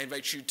 I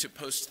invite you to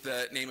post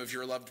the name of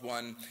your loved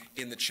one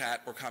in the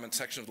chat or comment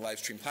section of the live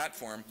stream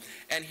platform.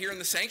 And here in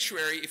the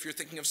sanctuary, if you're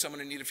thinking of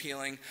someone in need of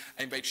healing,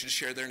 I invite you to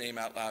share their name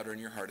out loud or in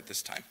your heart at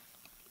this time.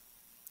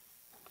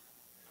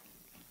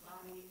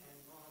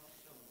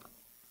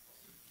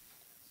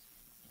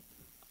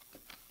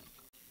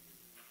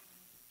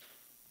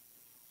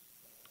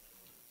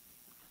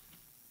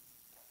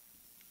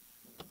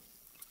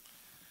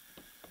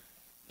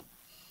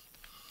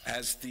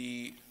 As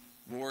the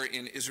war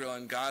in Israel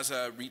and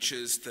Gaza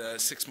reaches the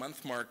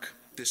 6-month mark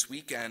this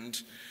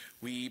weekend,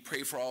 we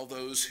pray for all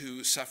those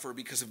who suffer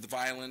because of the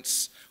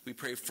violence. We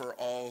pray for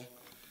all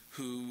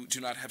who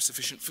do not have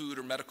sufficient food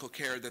or medical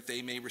care that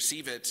they may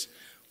receive it.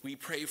 We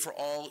pray for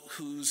all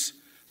whose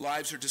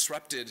lives are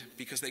disrupted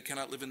because they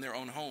cannot live in their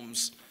own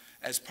homes.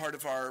 As part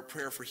of our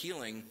prayer for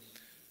healing,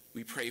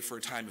 we pray for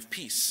a time of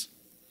peace.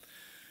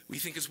 We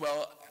think as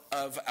well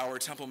of our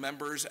temple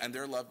members and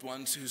their loved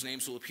ones whose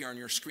names will appear on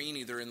your screen,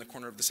 either in the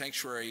corner of the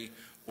sanctuary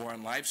or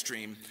on live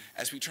stream,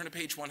 as we turn to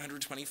page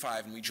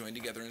 125 and we join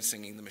together in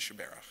singing the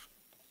Mishaberach.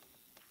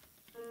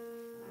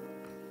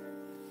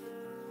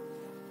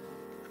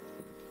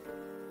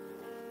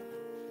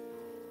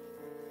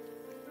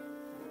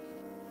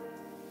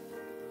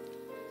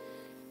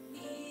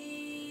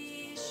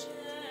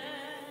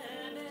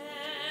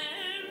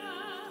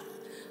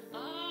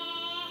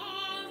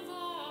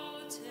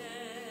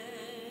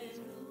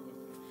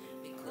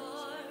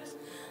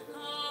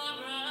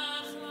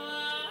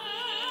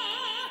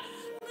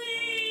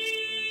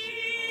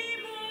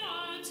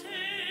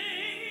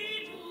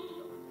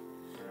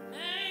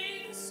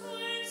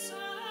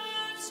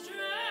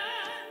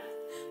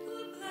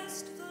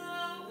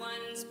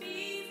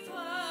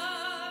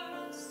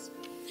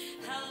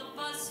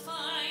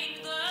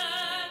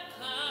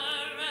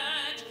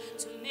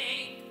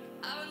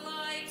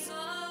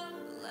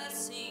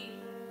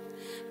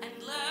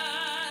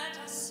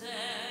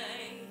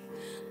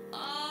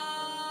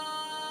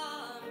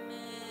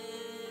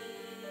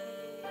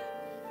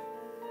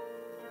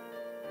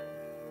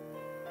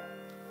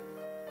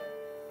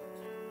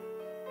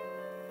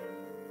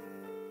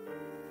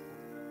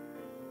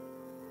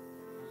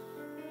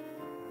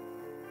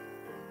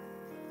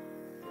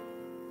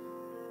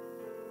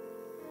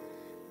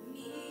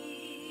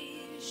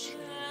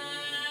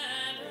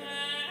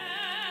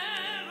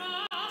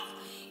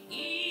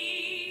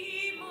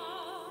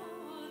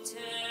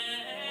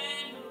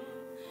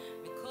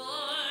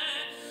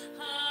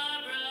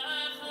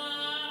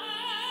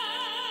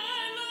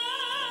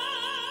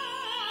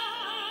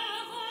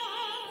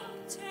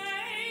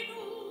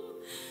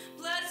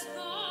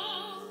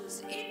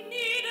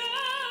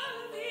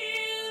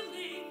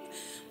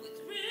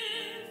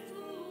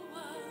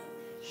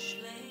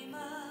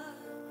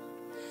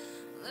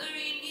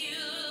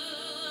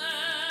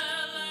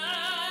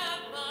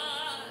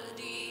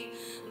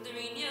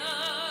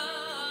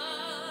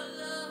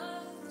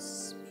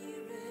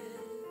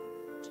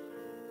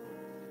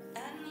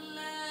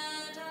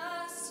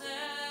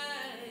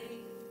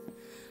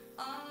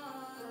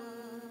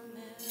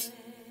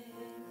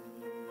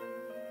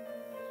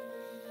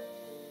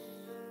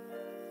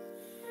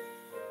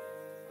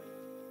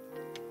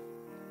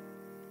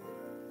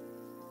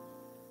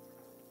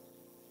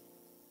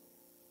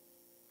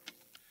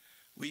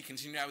 We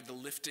continue now with the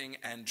lifting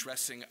and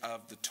dressing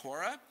of the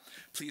Torah.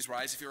 Please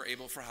rise if you are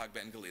able for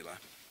Hagbeh and Galila.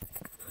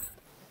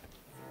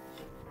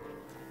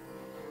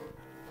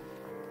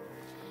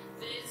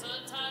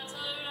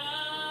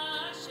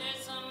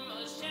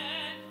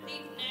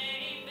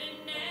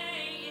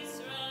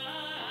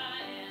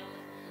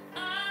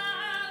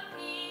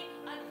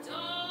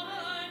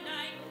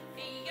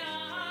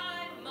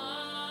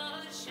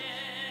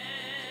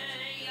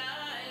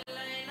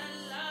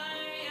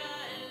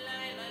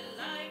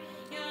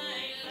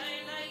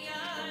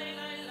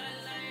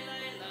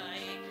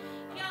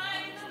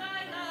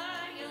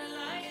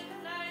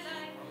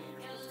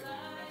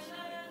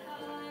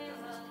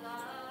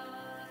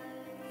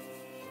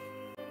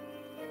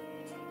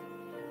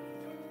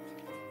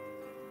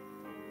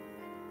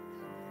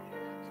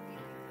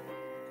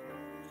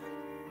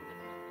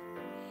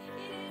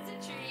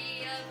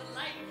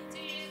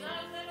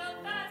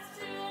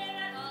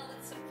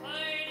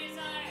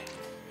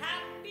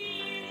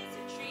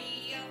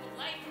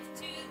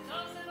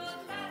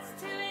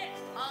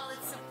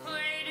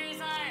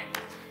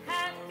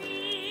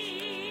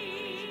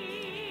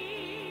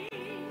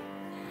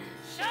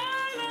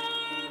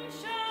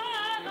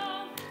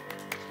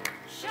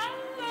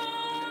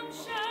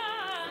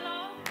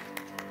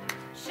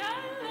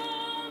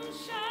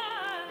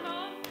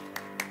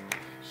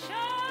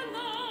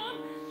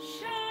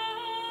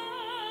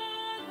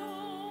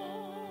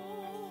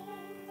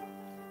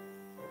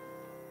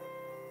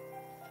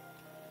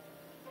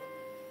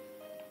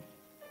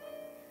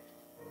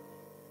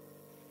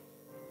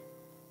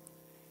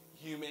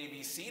 You may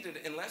be seated,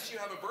 unless you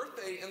have a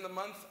birthday in the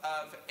month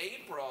of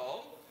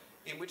April,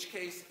 in which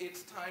case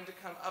it's time to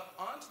come up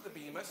onto the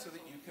bima so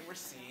that you can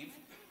receive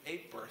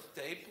a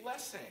birthday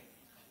blessing.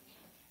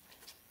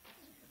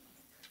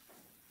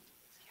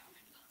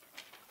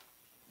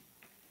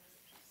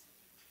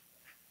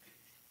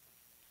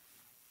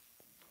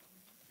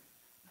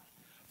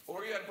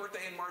 Or you had a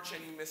birthday in March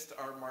and you missed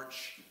our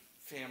March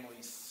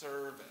family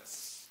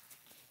service.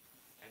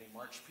 Any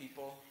March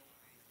people?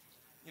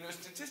 You know,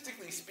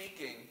 statistically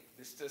speaking,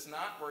 this does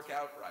not work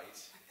out right.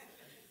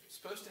 You're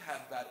supposed to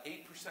have about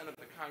 8% of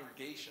the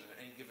congregation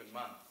at any given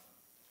month.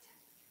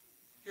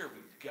 Here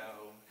we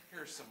go.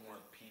 Here's some more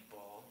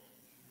people.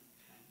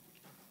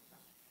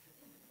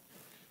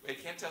 Wait,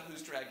 I can't tell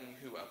who's dragging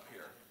who up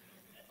here.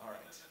 All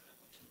right.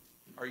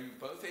 Are you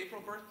both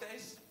April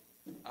birthdays?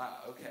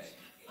 Ah, okay.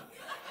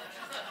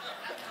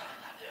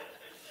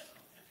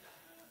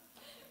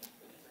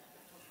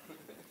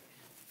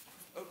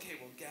 Okay,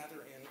 we'll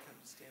gather in, come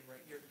stand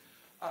right here.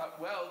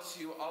 Well,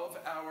 to all of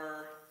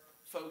our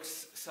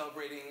folks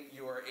celebrating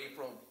your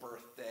April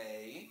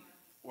birthday,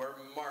 or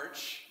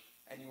March,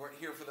 and you weren't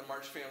here for the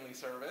March family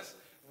service,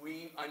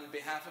 we, on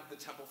behalf of the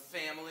Temple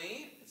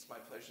family, it's my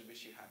pleasure to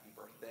wish you happy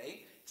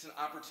birthday. It's an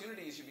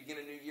opportunity as you begin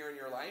a new year in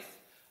your life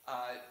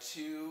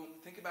to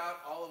think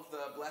about all of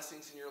the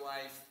blessings in your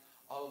life,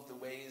 all of the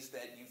ways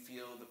that you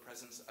feel the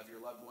presence of your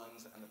loved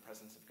ones and the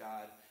presence of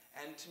God,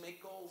 and to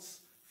make goals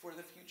for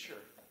the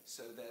future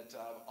so that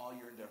all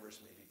your endeavors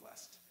may be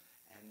blessed.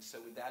 And so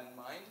with that in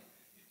mind,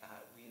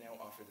 we now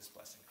offer this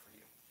blessing for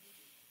you.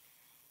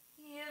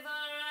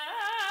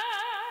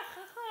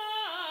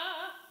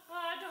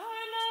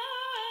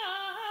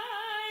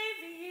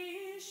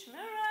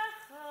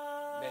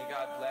 May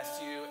God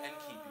bless you and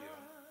keep you.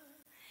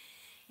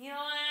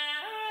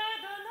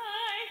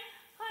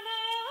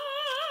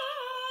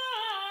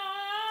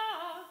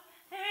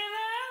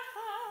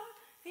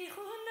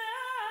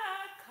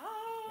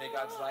 May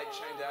God's light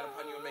shine down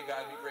upon you, and may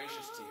God be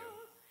gracious to you.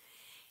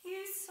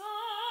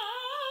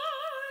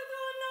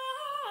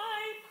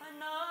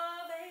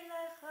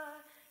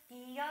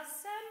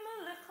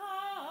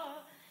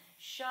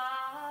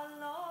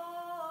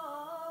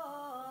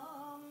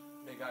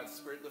 May God's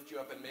Spirit lift you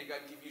up, and may God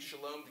give you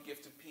shalom, the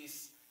gift of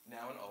peace,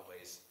 now and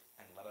always.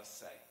 And let us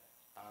say,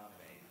 Amen.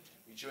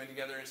 We join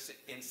together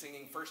in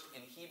singing first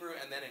in Hebrew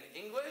and then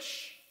in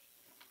English.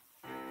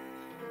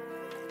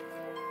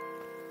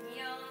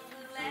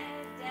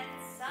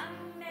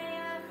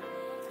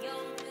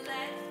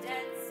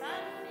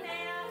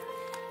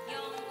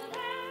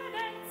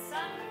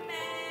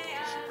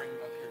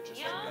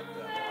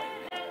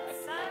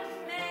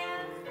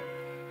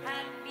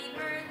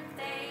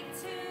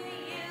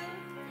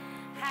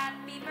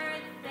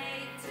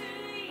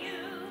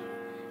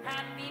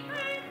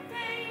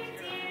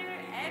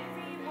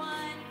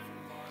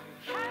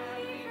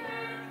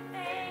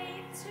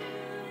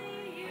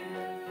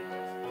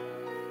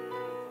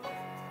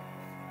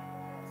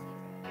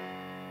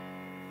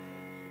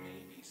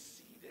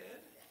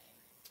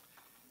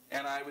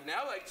 And I would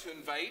now like to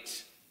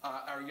invite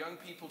our young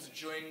people to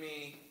join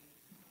me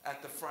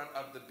at the front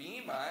of the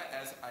bima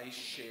as I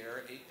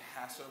share a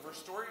Passover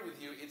story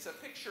with you. It's a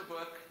picture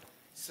book,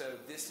 so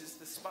this is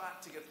the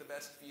spot to get the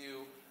best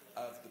view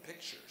of the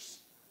pictures.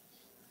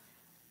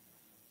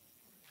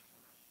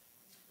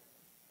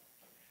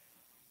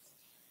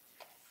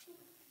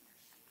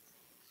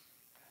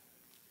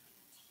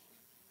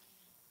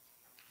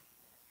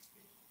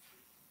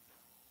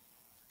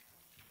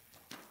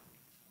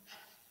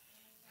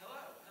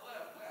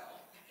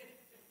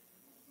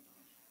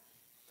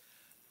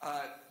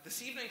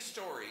 this evening's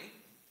story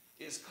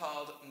is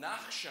called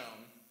Nachshon,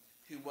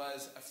 who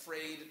was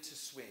afraid to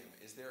swim.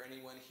 Is there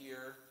anyone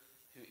here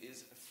who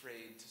is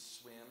afraid to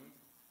swim?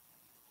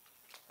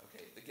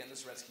 Okay, again, the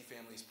Zaretsky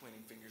family is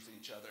pointing fingers at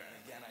each other,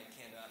 and again, I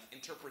cannot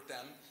interpret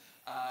them.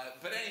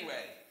 But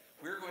anyway,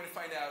 we're going to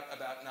find out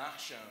about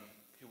Nachshon,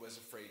 who was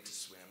afraid to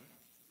swim.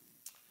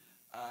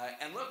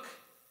 And look,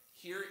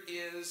 here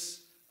is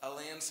a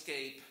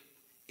landscape.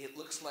 It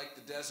looks like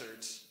the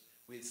desert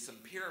with some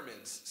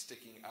pyramids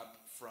sticking up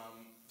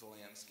from the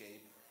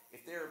landscape.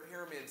 If there are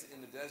pyramids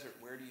in the desert,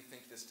 where do you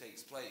think this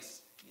takes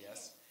place?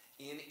 Yes,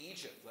 in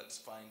Egypt. Let's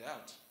find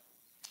out.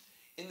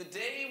 In the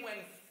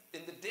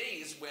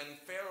days when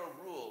Pharaoh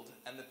ruled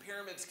and the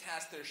pyramids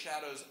cast their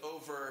shadows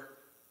over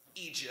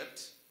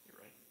Egypt, you're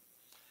right,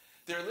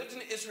 there lived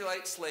an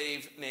Israelite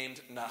slave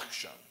named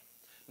Nachshon.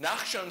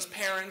 Nachshon's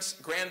parents,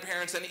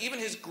 grandparents, and even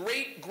his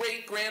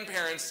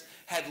great-great-grandparents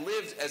had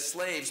lived as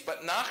slaves,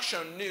 but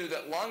Nachshon knew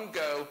that long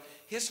ago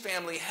his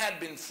family had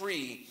been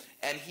free,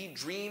 and he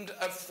dreamed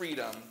of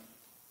freedom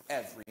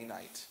every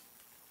night.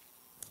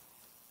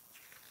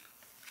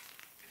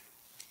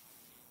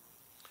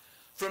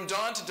 From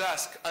dawn to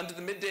dusk, under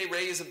the midday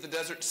rays of the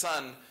desert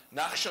sun,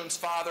 Nachshon's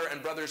father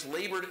and brothers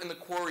labored in the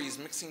quarries,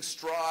 mixing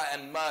straw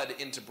and mud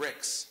into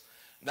bricks.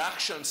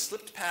 Nachshon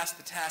slipped past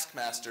the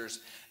taskmasters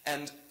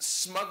and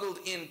smuggled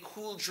in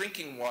cool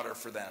drinking water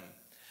for them.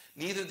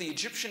 Neither the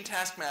Egyptian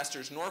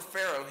taskmasters nor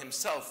Pharaoh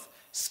himself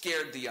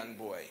scared the young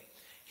boy.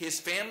 His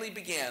family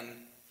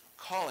began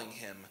calling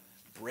him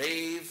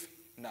Brave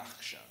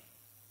Nachshon.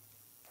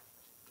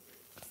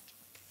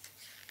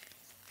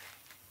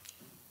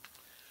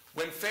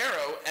 When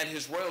Pharaoh and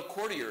his royal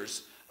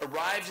courtiers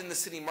arrived in the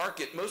city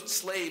market, most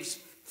slaves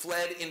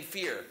fled in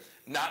fear,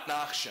 not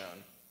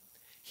Nachshon.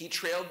 He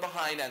trailed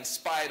behind and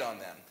spied on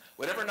them.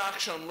 Whatever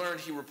Nachshon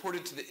learned, he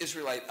reported to the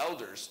Israelite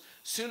elders.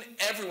 Soon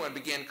everyone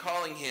began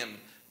calling him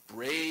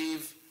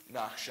Brave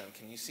Nachshon.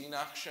 Can you see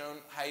Nachshon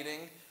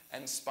hiding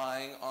and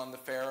spying on the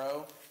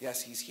Pharaoh?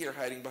 Yes, he's here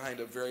hiding behind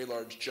a very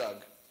large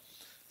jug.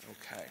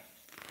 Okay.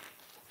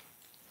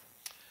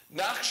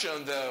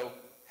 Nachshon, though,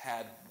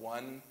 had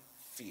one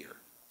fear.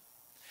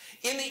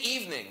 In the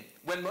evening,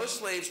 when most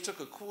slaves took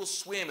a cool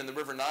swim in the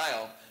river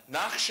Nile,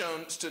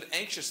 Nachshon stood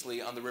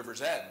anxiously on the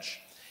river's edge.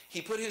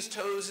 He put his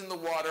toes in the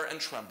water and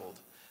trembled.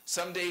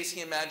 Some days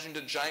he imagined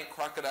a giant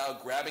crocodile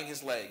grabbing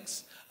his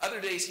legs. Other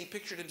days he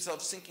pictured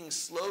himself sinking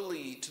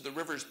slowly to the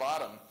river's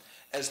bottom,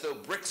 as though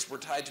bricks were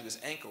tied to his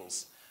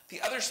ankles. The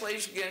other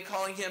slaves began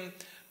calling him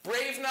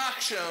Brave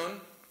Nachshon,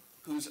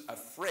 who's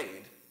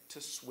afraid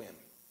to swim.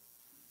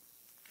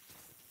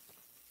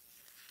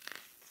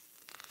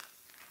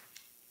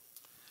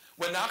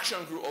 When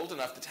Nachshon grew old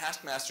enough, the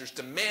taskmasters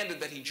demanded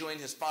that he join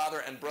his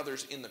father and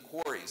brothers in the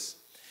quarries.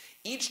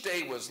 Each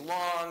day was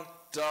long,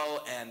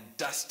 dull, and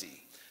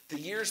dusty. The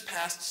years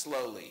passed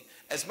slowly.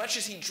 As much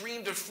as he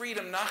dreamed of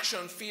freedom,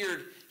 Nachshon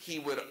feared he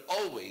would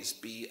always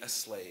be a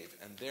slave.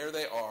 And there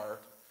they are,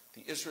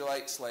 the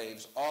Israelite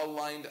slaves, all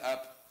lined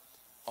up,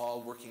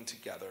 all working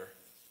together.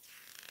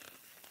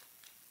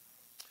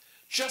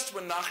 Just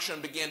when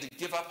Nachshon began to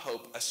give up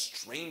hope, a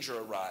stranger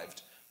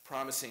arrived,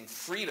 promising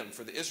freedom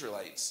for the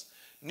Israelites.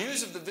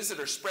 News of the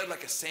visitor spread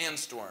like a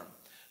sandstorm.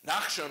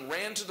 Nachshon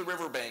ran to the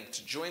riverbank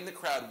to join the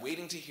crowd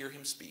waiting to hear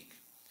him speak.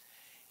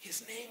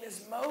 "His name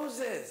is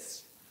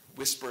Moses,"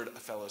 whispered a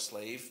fellow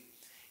slave.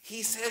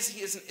 "He says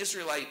he is an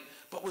Israelite,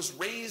 but was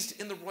raised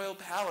in the royal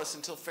palace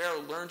until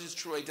Pharaoh learned his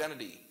true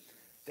identity.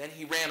 Then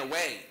he ran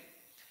away.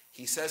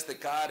 He says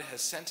that God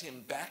has sent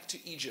him back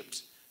to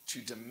Egypt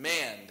to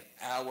demand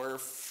our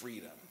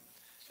freedom."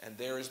 And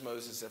there is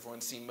Moses.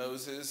 Everyone see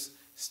Moses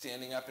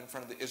standing up in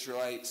front of the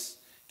Israelites,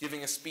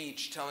 giving a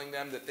speech telling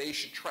them that they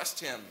should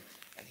trust him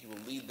and he will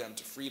lead them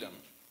to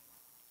freedom.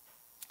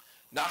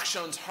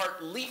 Nachshon's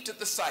heart leaped at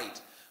the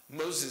sight.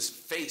 Moses'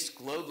 face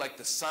glowed like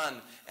the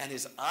sun and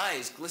his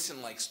eyes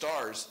glistened like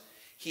stars.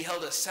 He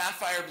held a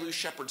sapphire blue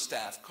shepherd's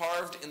staff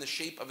carved in the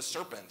shape of a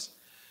serpent.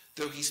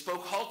 Though he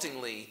spoke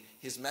haltingly,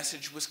 his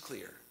message was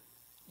clear.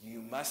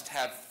 "You must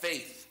have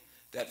faith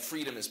that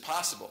freedom is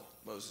possible,"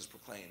 Moses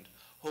proclaimed,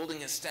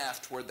 holding his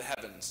staff toward the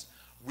heavens.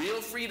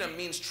 "Real freedom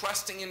means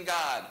trusting in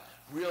God.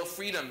 Real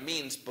freedom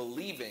means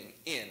believing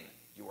in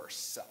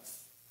yourself."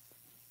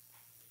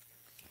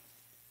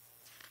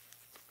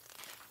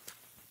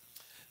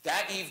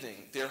 That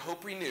evening, their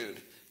hope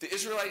renewed, the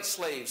Israelite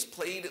slaves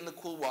played in the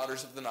cool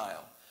waters of the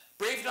Nile.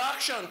 "Brave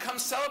Nachshon, come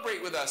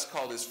celebrate with us,"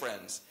 called his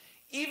friends.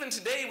 "Even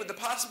today, with the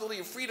possibility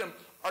of freedom,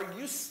 are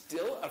you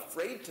still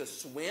afraid to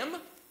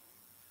swim?"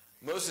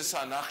 Moses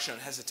saw Nachshon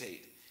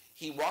hesitate.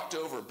 He walked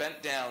over,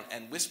 bent down,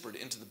 and whispered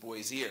into the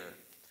boy's ear,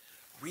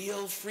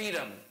 "Real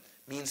freedom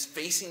means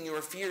facing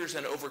your fears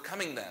and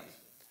overcoming them."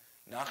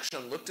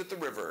 Nachshon looked at the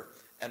river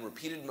and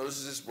repeated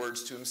Moses'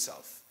 words to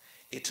himself.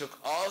 It took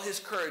all his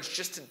courage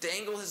just to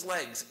dangle his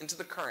legs into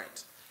the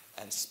current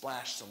and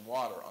splash some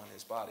water on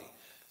his body.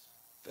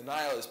 The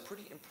Nile is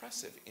pretty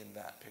impressive in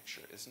that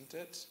picture, isn't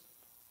it?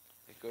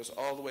 It goes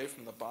all the way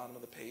from the bottom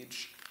of the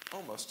page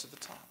almost to the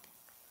top.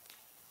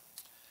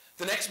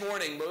 The next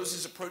morning,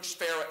 Moses approached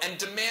Pharaoh and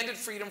demanded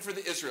freedom for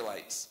the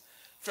Israelites.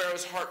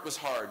 Pharaoh's heart was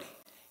hard.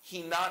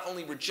 He not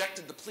only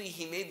rejected the plea,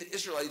 he made the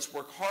Israelites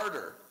work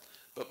harder.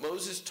 But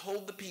Moses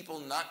told the people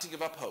not to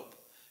give up hope.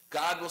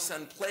 God will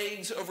send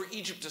plagues over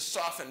Egypt to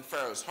soften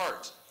Pharaoh's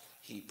heart,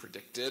 he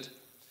predicted.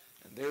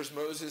 And there's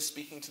Moses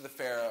speaking to the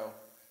Pharaoh.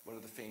 What are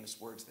the famous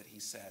words that he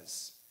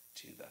says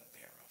to the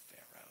Pharaoh?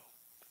 Pharaoh,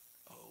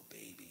 oh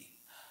baby,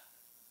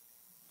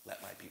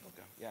 let my people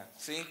go. Yeah,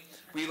 see?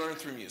 We learn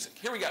through music.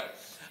 Here we go.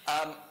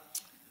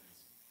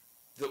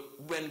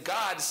 When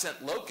God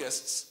sent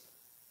locusts,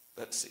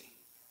 let's see.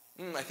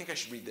 I think I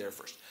should read there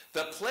first.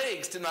 The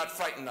plagues did not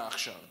frighten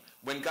Nachshon.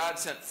 When God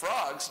sent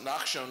frogs,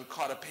 Nachshon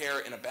caught a pair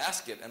in a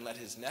basket and let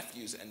his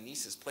nephews and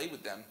nieces play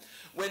with them.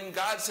 When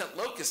God sent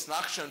locusts,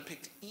 Nachshon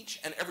picked each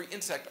and every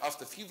insect off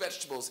the few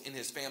vegetables in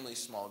his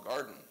family's small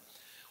garden.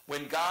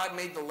 When God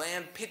made the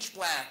land pitch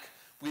black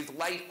with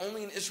light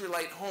only in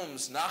Israelite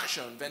homes,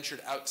 Nachshon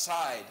ventured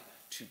outside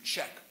to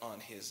check on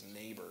his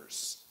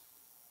neighbors.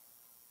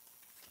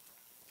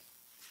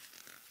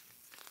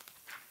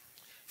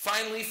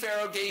 Finally,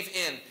 Pharaoh gave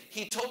in.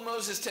 He told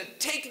Moses to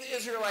take the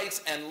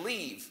Israelites and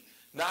leave.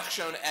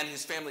 Nachshon and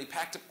his family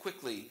packed up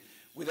quickly,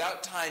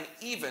 without time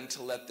even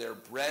to let their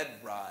bread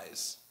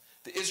rise.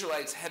 The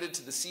Israelites headed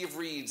to the Sea of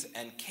Reeds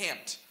and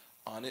camped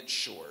on its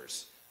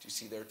shores. Do you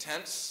see their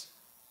tents?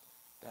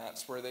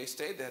 That's where they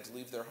stayed. They had to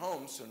leave their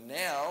homes. So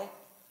now,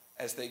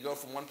 as they go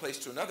from one place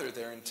to another,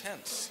 they're in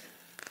tents.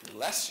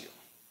 Bless you.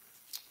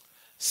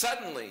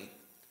 Suddenly,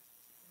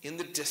 in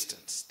the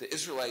distance, the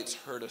Israelites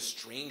heard a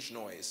strange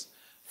noise.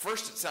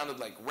 First it sounded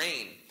like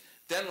rain,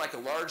 then like a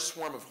large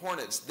swarm of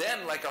hornets,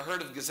 then like a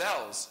herd of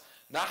gazelles.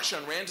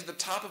 Nachshon ran to the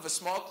top of a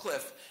small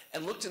cliff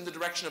and looked in the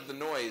direction of the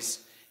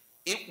noise.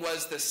 It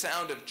was the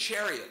sound of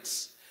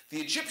chariots. The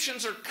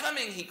Egyptians are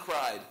coming, he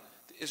cried.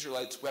 The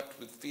Israelites wept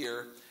with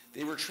fear.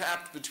 They were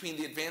trapped between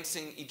the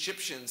advancing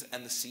Egyptians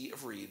and the Sea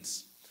of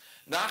Reeds.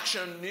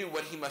 Nachshon knew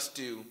what he must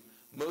do.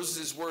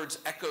 Moses' words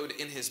echoed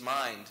in his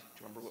mind.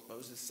 Do you remember what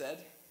Moses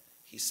said?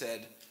 He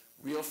said,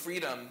 real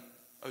freedom.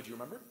 Oh, do you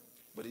remember?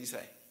 What did he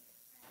say?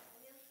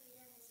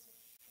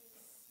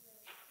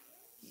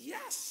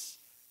 Yes,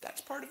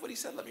 that's part of what he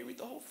said. Let me read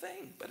the whole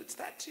thing, but it's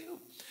that too.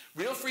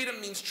 Real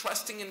freedom means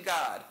trusting in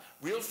God.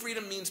 Real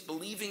freedom means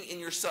believing in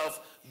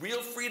yourself.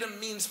 Real freedom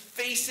means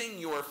facing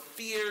your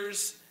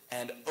fears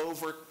and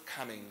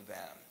overcoming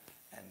them.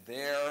 And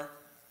there,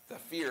 the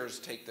fears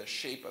take the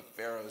shape of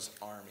Pharaoh's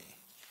army.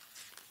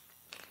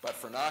 But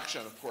for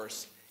Nachshon, of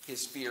course,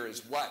 his fear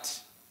is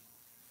what?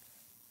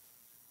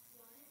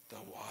 The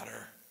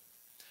water.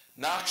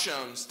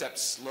 Nachshon stepped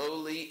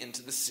slowly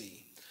into the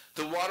sea.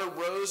 The water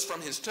rose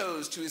from his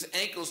toes to his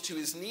ankles, to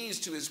his knees,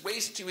 to his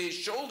waist, to his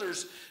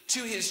shoulders,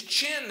 to his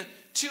chin,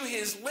 to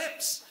his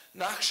lips.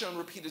 Nachshon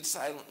repeated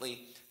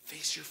silently,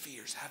 face your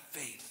fears, have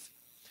faith.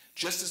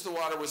 Just as the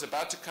water was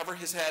about to cover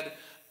his head,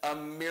 a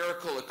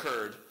miracle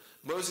occurred.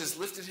 Moses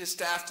lifted his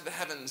staff to the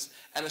heavens,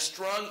 and a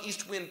strong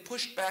east wind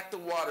pushed back the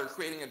water,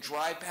 creating a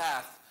dry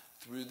path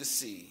through the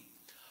sea.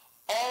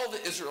 All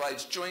the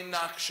Israelites joined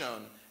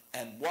Nachshon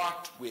and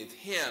walked with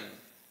him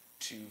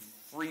to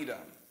freedom.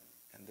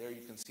 And there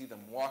you can see them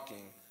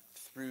walking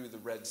through the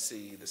Red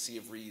Sea, the Sea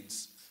of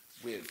Reeds,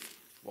 with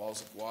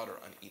walls of water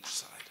on each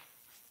side.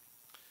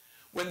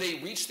 When they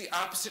reached the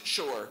opposite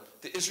shore,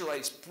 the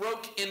Israelites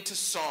broke into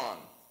song.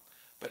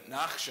 But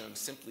Nachshon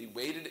simply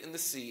waded in the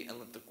sea and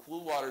let the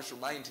cool waters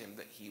remind him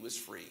that he was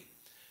free.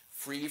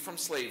 Free from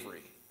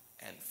slavery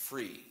and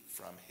free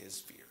from his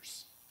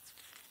fears.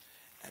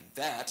 And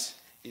that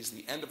is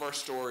the end of our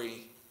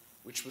story,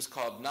 which was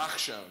called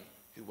Nachshon,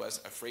 who was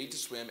afraid to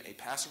swim, a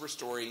Passover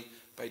story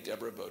by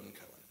Deborah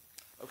Bowden-Cohen.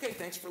 Okay,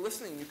 thanks for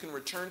listening. You can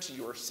return to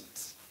your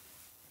seats.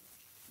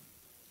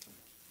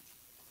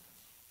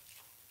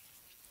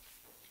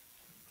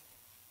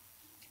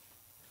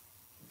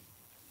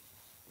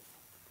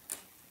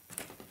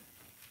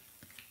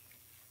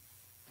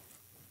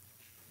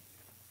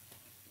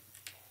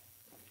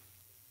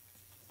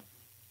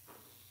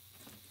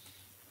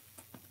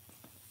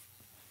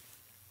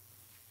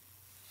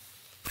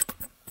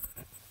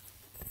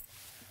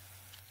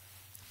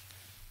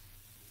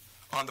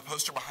 On the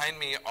poster behind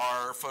me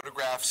are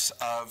photographs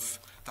of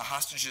the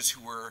hostages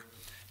who were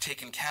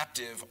taken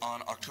captive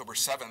on October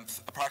 7th.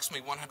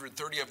 Approximately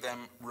 130 of them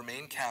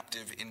remain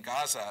captive in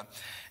Gaza,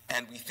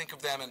 and we think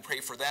of them and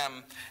pray for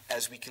them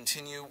as we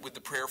continue with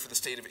the prayer for the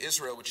state of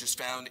Israel, which is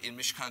found in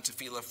Mishkan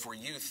Tefillah for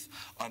Youth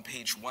on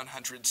page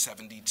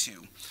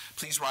 172.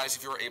 Please rise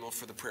if you are able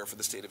for the prayer for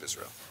the state of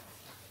Israel.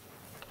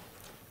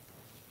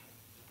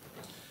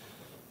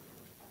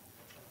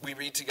 We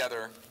read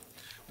together,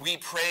 we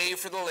pray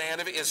for the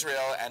land of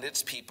Israel and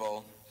its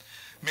people.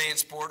 May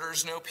its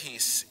borders know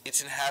peace,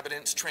 its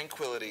inhabitants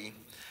tranquility,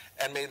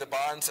 and may the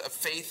bonds of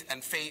faith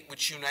and fate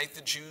which unite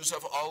the Jews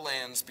of all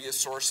lands be a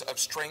source of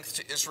strength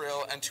to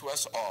Israel and to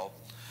us all.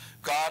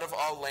 God of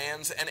all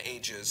lands and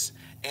ages,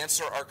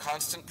 answer our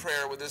constant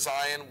prayer with a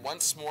Zion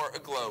once more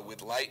aglow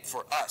with light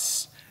for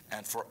us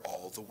and for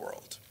all the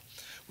world.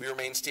 We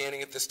remain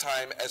standing at this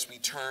time as we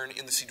turn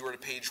in the Siddur to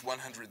page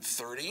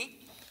 130.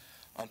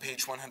 On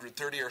page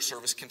 130, our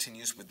service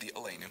continues with the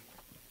Aleinu.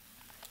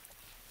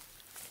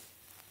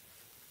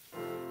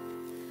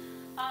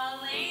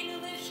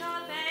 Aleinu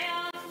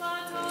l'shabbeach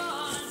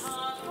l'adon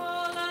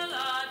ha'kol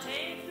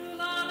ala'atei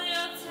k'dula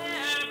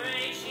l'yotzer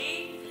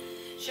b'reishit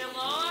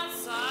shelo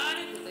asar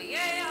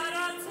k'liyei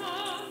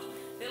haratzot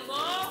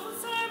v'lo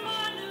husar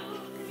manu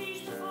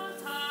k'mish b'chot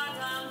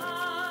ha'adama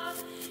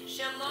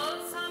shelo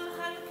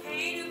samcha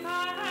l'keinu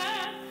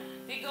karet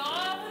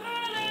v'gover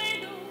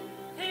aleinu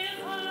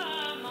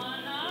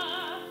hilchamana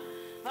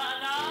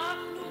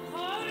v'anachnu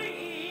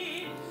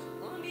korim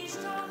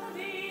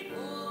u'mishtachvim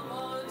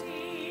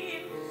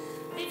u'modim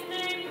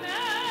לפני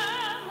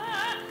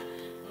מלך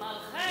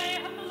מלכי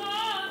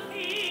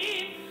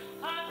המלכים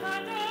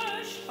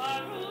הקדוש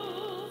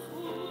ברוך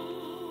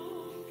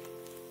הוא.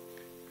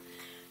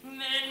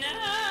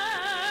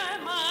 ונאמר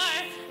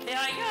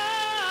והיה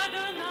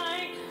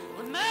אדוני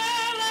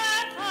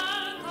למלך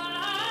על כל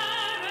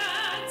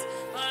הארץ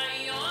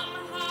ביום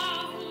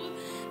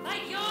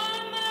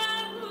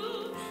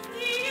ההוא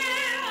תהיה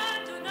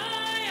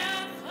אדוני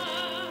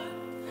אחד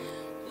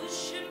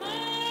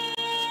ושמו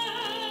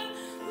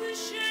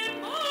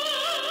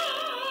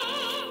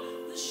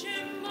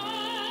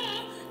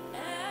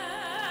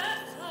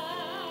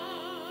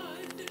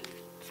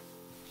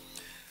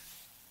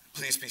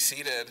Please be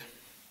seated.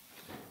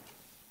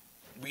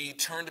 We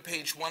turn to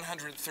page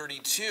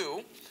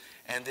 132,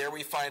 and there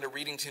we find a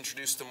reading to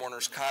introduce the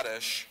mourner's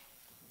Kaddish.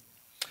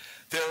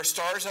 There are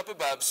stars up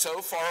above,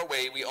 so far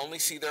away we only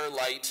see their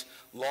light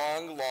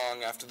long,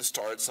 long after the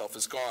star itself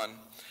is gone.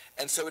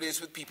 And so it is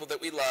with people that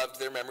we loved.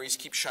 Their memories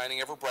keep shining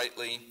ever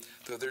brightly,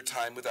 though their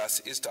time with us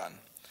is done.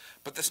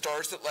 But the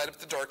stars that light up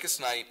the darkest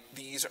night,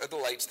 these are the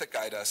lights that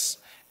guide us.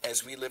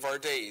 As we live our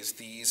days,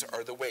 these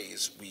are the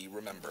ways we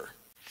remember.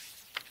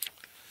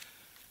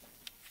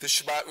 This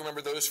Shabbat,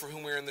 remember those for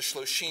whom we are in the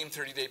Shloshim,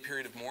 30-day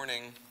period of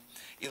mourning.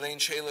 Elaine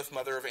Shaliff,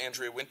 mother of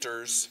Andrea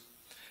Winters.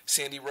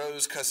 Sandy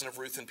Rose, cousin of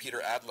Ruth and Peter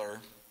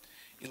Adler.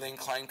 Elaine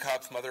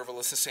Kleinkopf, mother of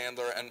Alyssa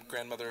Sandler and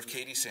grandmother of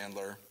Katie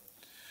Sandler.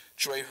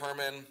 Joy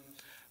Herman,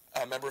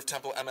 a member of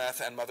Temple Emeth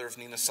and mother of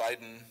Nina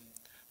Seiden.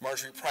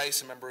 Marjorie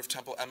Price, a member of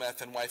Temple Emeth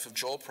and wife of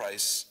Joel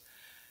Price.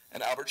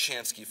 And Albert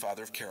Shansky,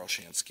 father of Carol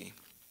Shansky.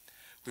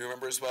 We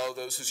remember as well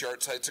those whose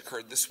yahrzeits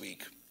occurred this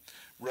week.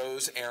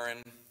 Rose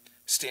Aaron,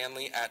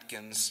 Stanley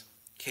Atkins,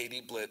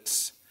 Katie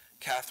Blitz,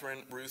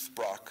 Catherine Ruth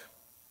Brock,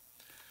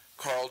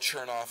 Carl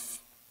Chernoff,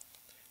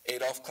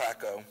 Adolf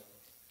Klacko,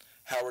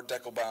 Howard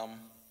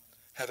Deckelbaum,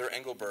 Heather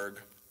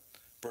Engelberg,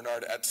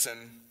 Bernard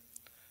Etzen,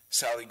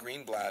 Sally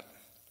Greenblatt,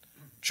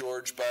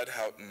 George Bud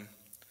Houghton,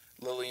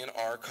 Lillian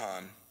R.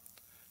 Kahn,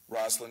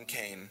 Rosalind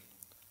Kane,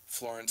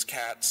 Florence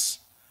Katz,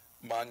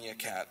 Manya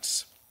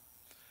Katz,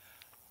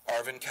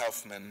 Arvin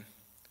Kaufman,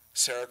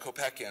 Sarah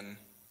Kopekin,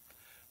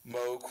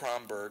 Mo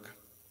Kromberg,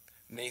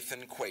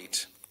 Nathan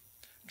Quate,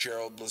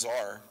 Gerald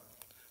Lazar,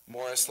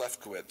 Morris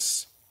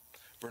Lefkowitz,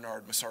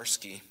 Bernard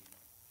Masarski,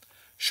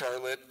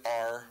 Charlotte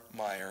R.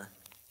 Meyer,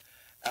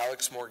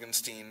 Alex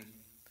Morgenstein,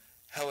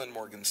 Helen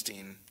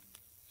Morgenstein,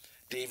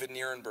 David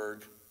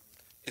Nierenberg,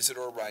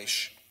 Isidore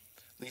Reich,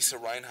 Lisa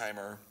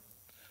Reinheimer,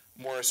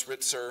 Morris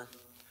Ritzer,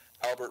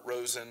 Albert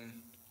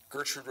Rosen,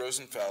 Gertrude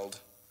Rosenfeld,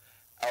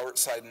 Robert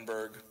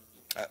Seidenberg,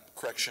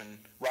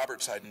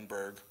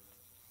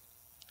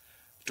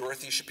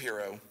 Dorothy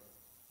Shapiro,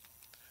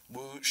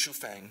 Wu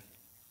Shufeng,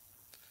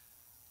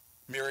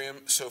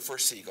 Miriam Sofer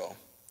Siegel,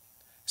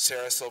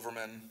 Sarah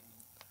Silverman,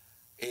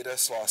 Ada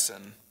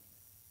Slauson,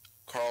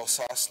 Carl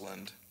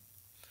Sosland,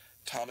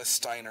 Thomas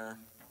Steiner,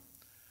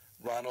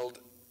 Ronald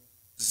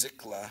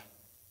Zickla,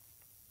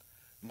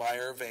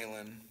 Meyer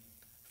Valen,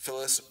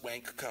 Phyllis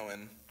Wank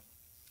Cohen,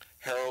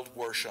 Harold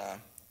Warshaw,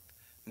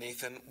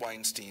 Nathan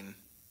Weinstein,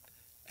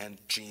 and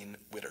Jean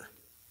Witter.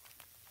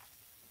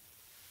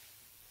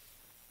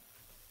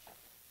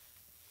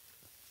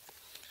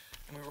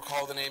 And we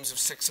recall the names of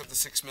 6 of the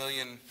 6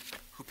 million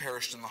who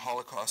perished in the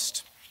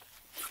Holocaust.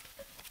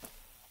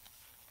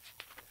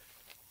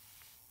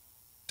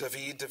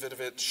 David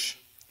Davidovich,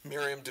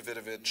 Miriam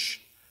Davidovich,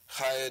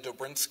 Chaya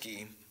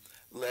Dobrinsky,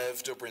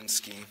 Lev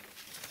Dobrinsky,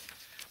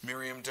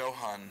 Miriam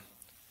Dohan,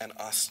 and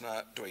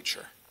Asna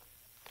Deutscher.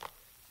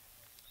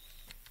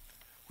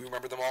 We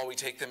remember them all. We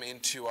take them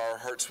into our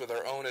hearts with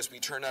our own as we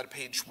turn out to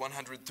page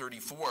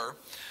 134.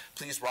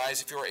 Please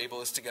rise if you are able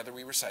as together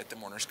we recite the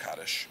mourner's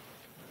Kaddish.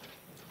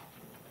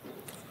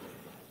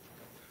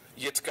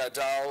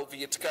 Yitgadal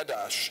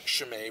v'yitkadash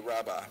shemei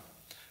Rabbah,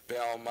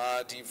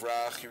 be'alma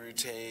divrach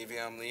yirutei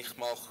v'amlich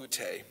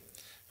malchutei,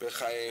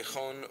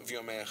 v'chayechon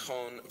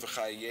v'yomechon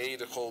v'chayei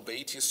d'chol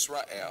beit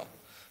Yisrael,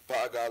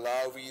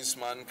 ba'agalau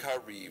v'yizman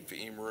kariv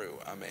v'imru.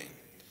 Amen.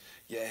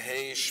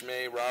 Yehei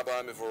shmei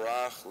Rabbah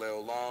mivorach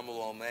leolam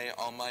u'lomei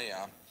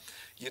almaya,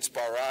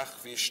 yitzbarach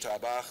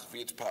v'yishtabach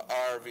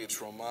v'yitpa'ar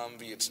v'yitromam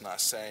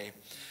v'yitnaseh,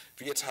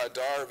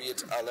 v'yithadar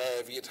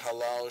v'yit'aleh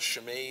v'yithalal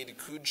shemei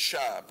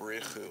d'kudsha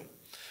b'rechu.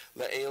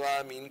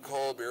 Le'ela min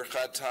kol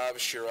birchata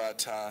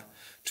v'shirata,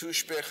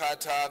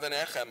 tushbechata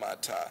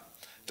v'nechemata,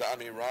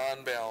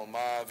 da'amiran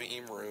be'alma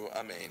v'imru.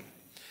 Amen.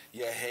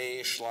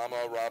 Yehi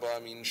Shlama Rabba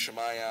Min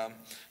Shemaya,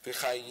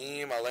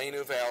 V'chayim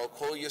Aleinu Ve'al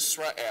Kol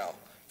Yisrael,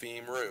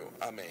 V'imru,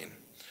 Amen.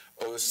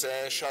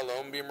 Oseh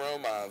Shalom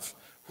Bimromav,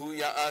 Hu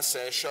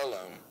Ya'aseh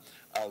Shalom,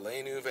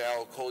 Aleinu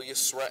Ve'al Kol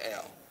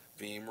Yisrael,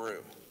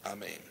 V'imru,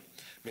 Amen.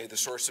 May the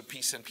source of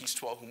peace and peace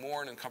to all who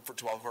mourn and comfort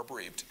to all who are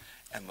bereaved.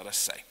 And let us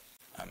say,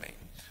 Amen.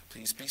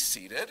 Please be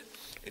seated.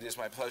 It is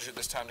my pleasure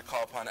this time to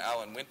call upon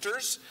Alan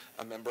Winters,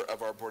 a member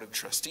of our Board of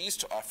Trustees,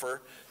 to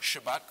offer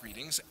Shabbat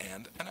greetings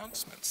and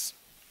announcements.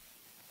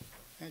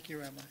 Thank you,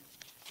 Rabbi.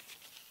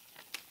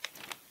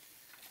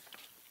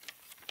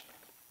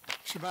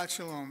 Shabbat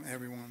Shalom,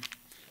 everyone.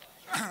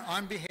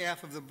 On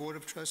behalf of the Board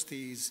of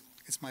Trustees,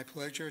 it's my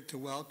pleasure to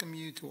welcome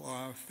you to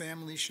our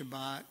family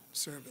Shabbat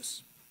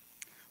service.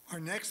 Our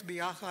next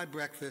Biachad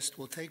breakfast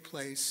will take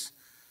place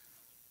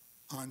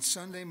on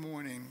Sunday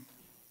morning,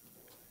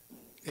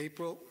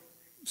 April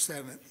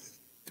 7th.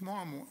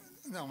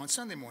 On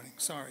Sunday morning,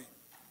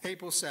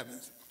 April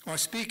 7th. Our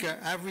speaker,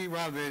 Avri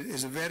Ravid,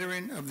 is a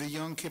veteran of the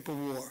Yom Kippur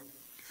War.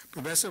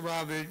 Professor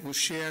Ravid will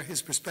share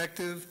his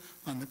perspective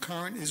on the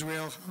current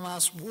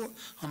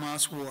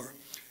Israel-Hamas war.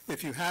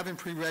 If you haven't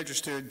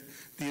pre-registered,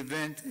 the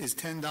event is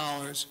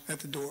 $10 at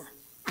the door.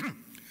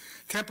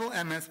 Temple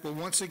Emeth will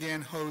once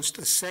again host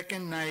a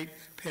second night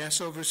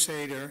Passover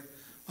Seder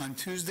on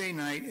Tuesday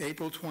night,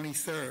 April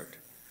 23rd.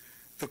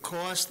 The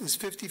cost is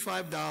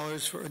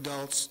 $55 for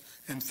adults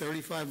and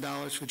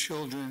 $35 for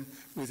children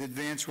with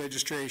advanced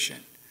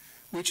registration,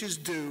 which is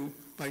due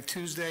by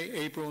Tuesday,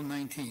 April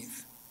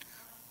 19th.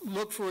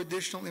 Look for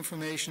additional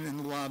information in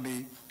the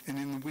lobby and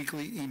in the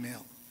weekly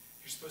email.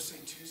 You're supposed to say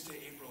Tuesday,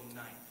 April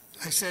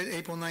 9th. I said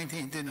April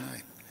 19th, didn't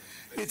I?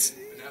 But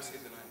now say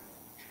the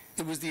 9th.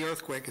 It was the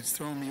earthquake. It's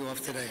throwing me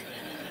off today.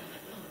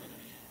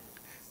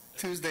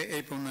 Tuesday,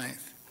 April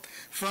 9th.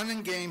 Fun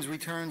and Games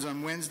returns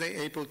on Wednesday,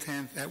 April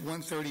 10th at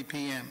 1:30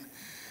 p.m.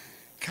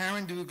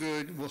 Karen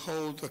Dugood will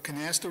hold a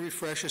canasta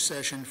refresher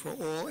session for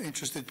all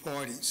interested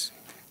parties.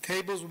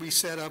 Tables will be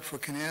set up for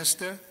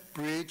canasta,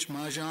 bridge,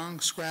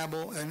 mahjong,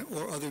 Scrabble,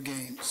 or other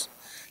games.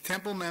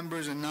 Temple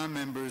members and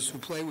non-members who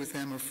play with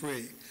them are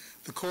free.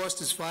 The cost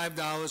is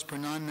 $5 per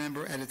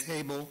non-member at a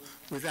table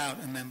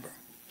without a member.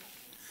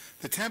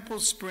 The Temple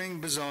Spring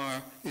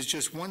Bazaar is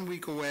just 1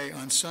 week away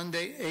on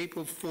Sunday,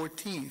 April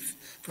 14th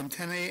from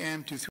 10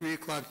 a.m. to 3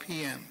 o'clock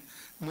p.m.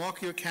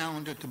 Mark your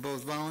calendar to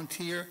both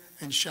volunteer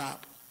and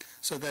shop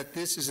so that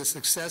this is a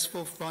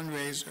successful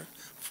fundraiser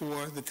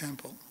for the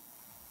Temple.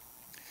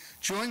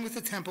 Join with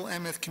the Temple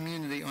Emeth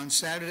community on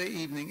Saturday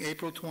evening,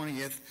 April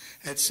 20th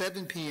at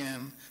 7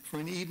 p.m. for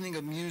an evening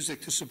of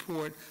music to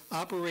support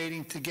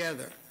Operating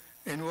Together,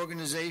 an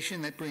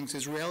organization that brings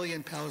Israeli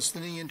and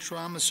Palestinian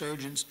trauma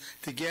surgeons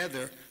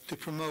together to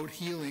promote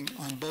healing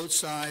on both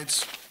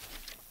sides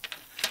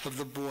of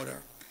the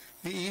border.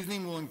 The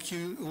evening will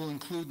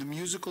include the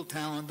musical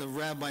talent of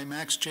Rabbi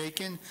Max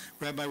Jakin,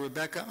 Rabbi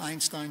Rebecca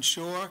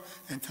Einstein-Shore,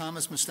 and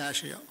Thomas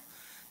Mustachio.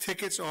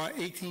 Tickets are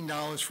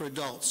 $18 for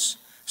adults.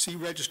 See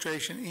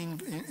registration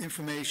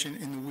information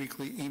in the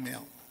weekly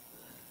email.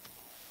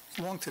 It's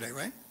long today,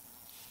 right?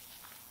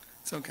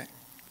 It's okay.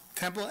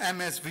 Temple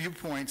Emeth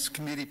Viewpoints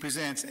Committee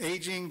presents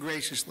Aging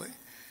Graciously,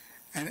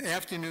 an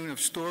afternoon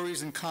of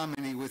stories and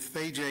comedy with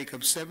Faye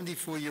Jacobs.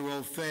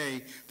 74-year-old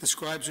Faye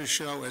describes her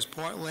show as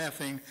part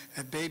laughing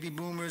at baby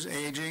boomers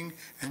aging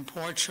and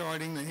part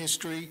charting the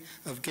history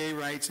of gay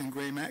rights and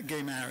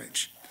gay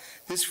marriage.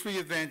 This free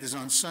event is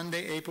on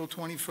Sunday, April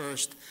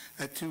 21st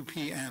at 2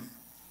 p.m.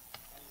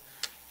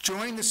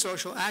 Join the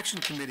Social Action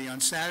Committee on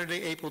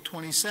Saturday, April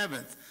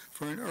 27th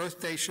for an Earth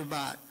Day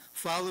Shabbat,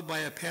 followed by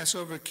a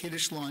Passover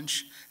Kiddush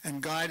lunch and a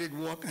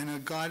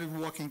guided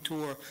walking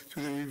tour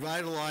through the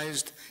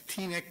revitalized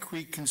Teaneck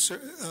Creek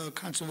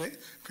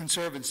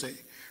Conservancy.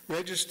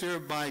 Register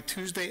by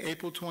Tuesday,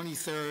 April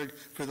 23rd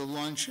for the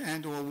lunch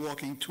and or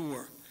walking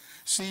tour.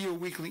 See your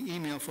weekly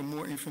email for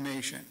more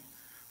information.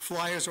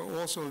 Flyers are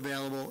also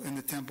available in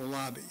the Temple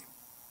lobby.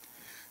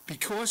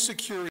 Because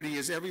security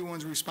is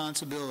everyone's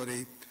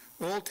responsibility,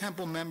 all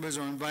Temple members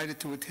are invited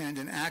to attend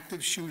an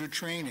active shooter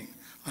training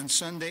on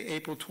Sunday,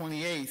 April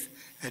 28th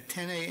at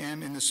 10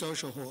 a.m. in the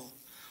social hall.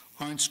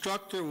 Our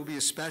instructor will be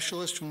a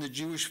specialist from the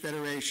Jewish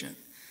Federation.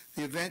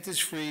 The event is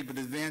free, but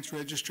advanced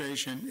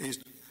registration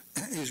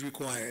is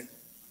required.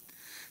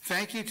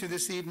 Thank you to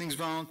this evening's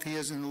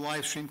volunteers in the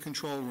live stream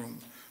control room.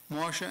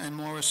 Marsha and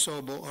Morris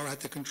Sobel are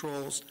at the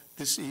controls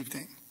this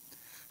evening.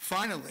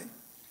 Finally,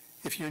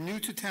 if you're new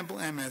to Temple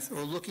Emeth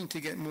or looking to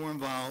get more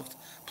involved,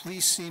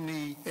 please see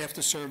me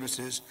after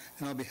services,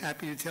 and I'll be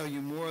happy to tell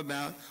you more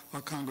about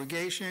our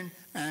congregation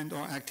and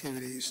our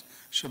activities.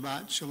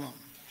 Shabbat Shalom.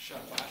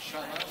 Shabbat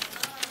Shalom.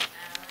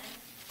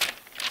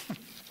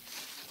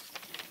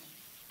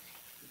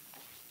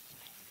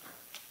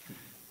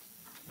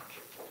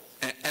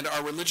 And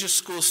our religious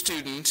school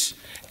student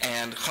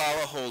and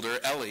challah holder,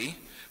 Ellie,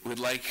 would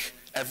like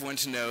everyone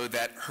to know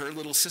that her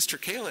little sister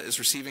Kayla is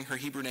receiving her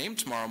Hebrew name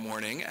tomorrow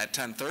morning at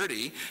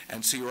 10:30,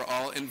 and so you are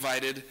all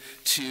invited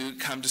to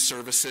come to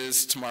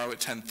services tomorrow at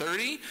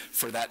 10:30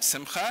 for that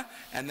simcha,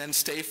 and then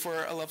stay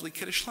for a lovely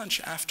Kiddush lunch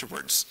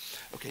afterwards.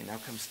 Okay, now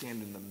come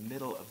stand in the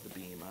middle of the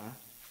bima.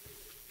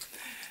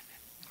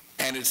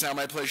 And it's now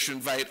my pleasure to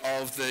invite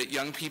all of the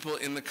young people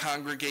in the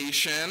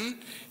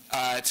congregation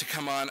to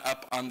come on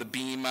up on the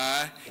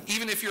bima.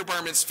 Even if your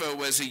bar mitzvah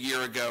was a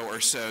year ago or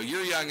so,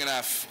 you're young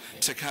enough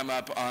to come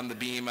up on the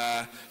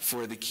bima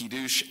for the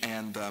kiddush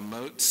and the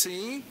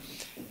motzi.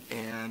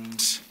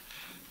 And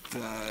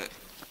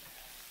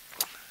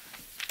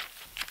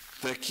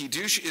the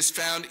kiddush is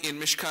found in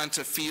Mishkan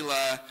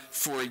Tefillah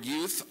for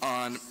youth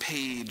on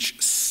page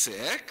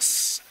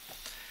 6.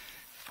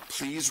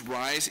 Please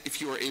rise if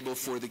you are able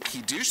for the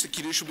kiddush. The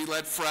kiddush will be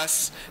led for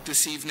us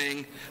this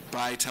evening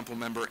by Temple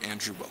member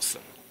Andrew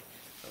Wilson.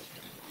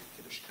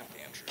 Kiddush, come,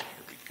 Andrew.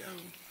 Here we go.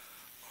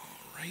 All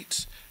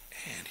right.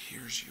 And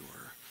here's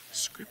your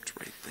script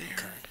right there.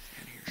 Okay.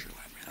 And here's your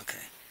line.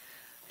 Okay.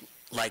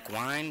 Like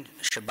wine,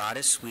 Shabbat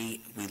is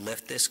sweet. We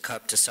lift this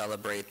cup to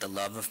celebrate the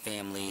love of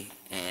family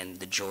and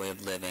the joy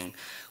of living.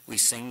 We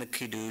sing the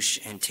kiddush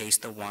and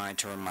taste the wine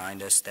to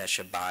remind us that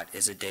Shabbat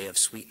is a day of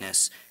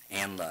sweetness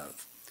and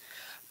love.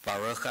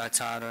 Baruch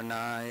atah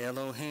Adonai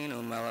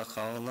Eloheinu melech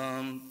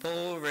haolam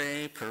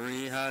borei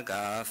peri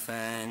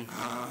hagafen.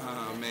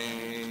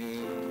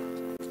 Amen.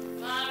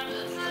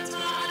 Baruch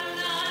atah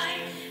Adonai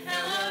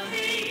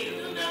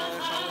Eloheinu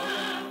melech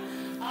haolam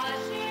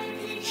asher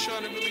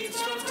Shana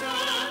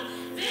mitzvotav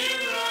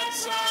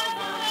v'ratzavanu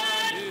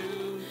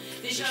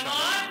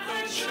v'shamar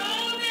kodsho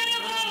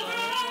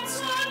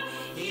v'ratzon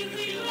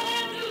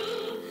hivrilanu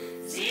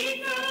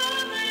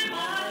zikaron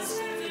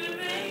le'maaseh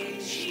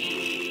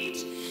v'reishit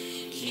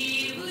ki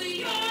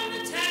v'yom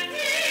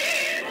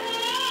tevi'ah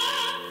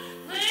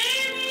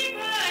le'li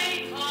b'ay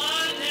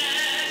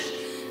kodesh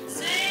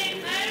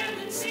ze'mer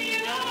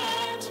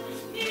l'tzilat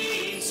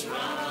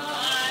Mitzrayim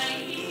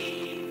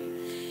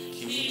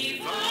ki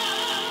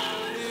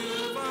v'anu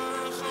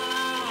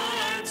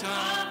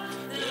v'chata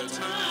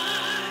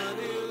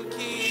v'tanu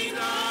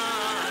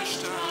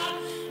kidashta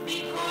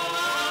mikol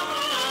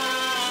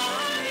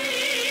ha'olim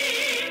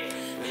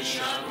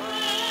v'shamat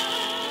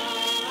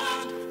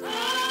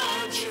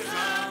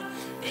kodshecha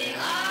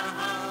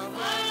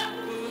v'ahava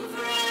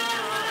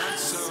uv'ratzon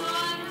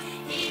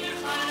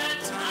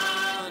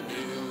hiv'chatanu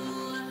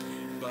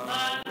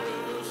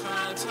Baruch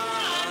atah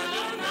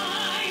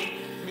Adonai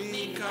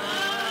mikadesh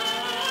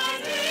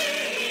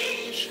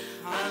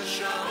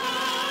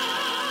hashamat.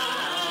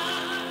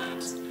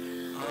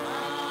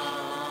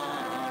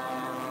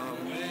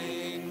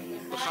 Amen.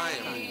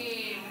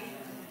 L'chaim.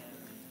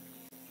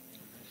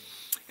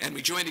 And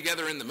we join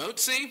together in the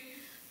motzi.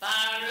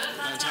 Baruch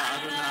Atah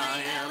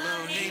Adonai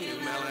Eloheinu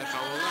melech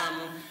haolam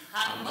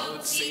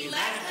hamotzi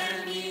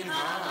lechem min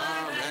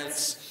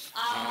haaretz.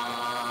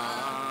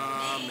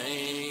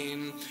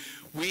 Amen.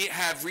 We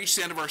have reached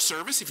the end of our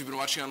service. If you've been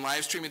watching on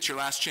live stream, it's your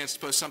last chance to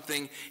post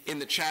something in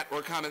the chat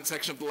or comment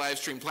section of the live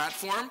stream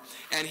platform.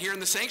 And here in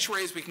the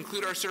sanctuary, as we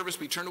conclude our service,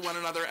 we turn to one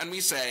another and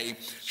we say,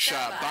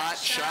 Shabbat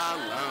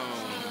Shalom.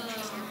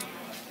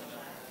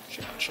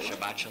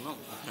 Shabbat shalom.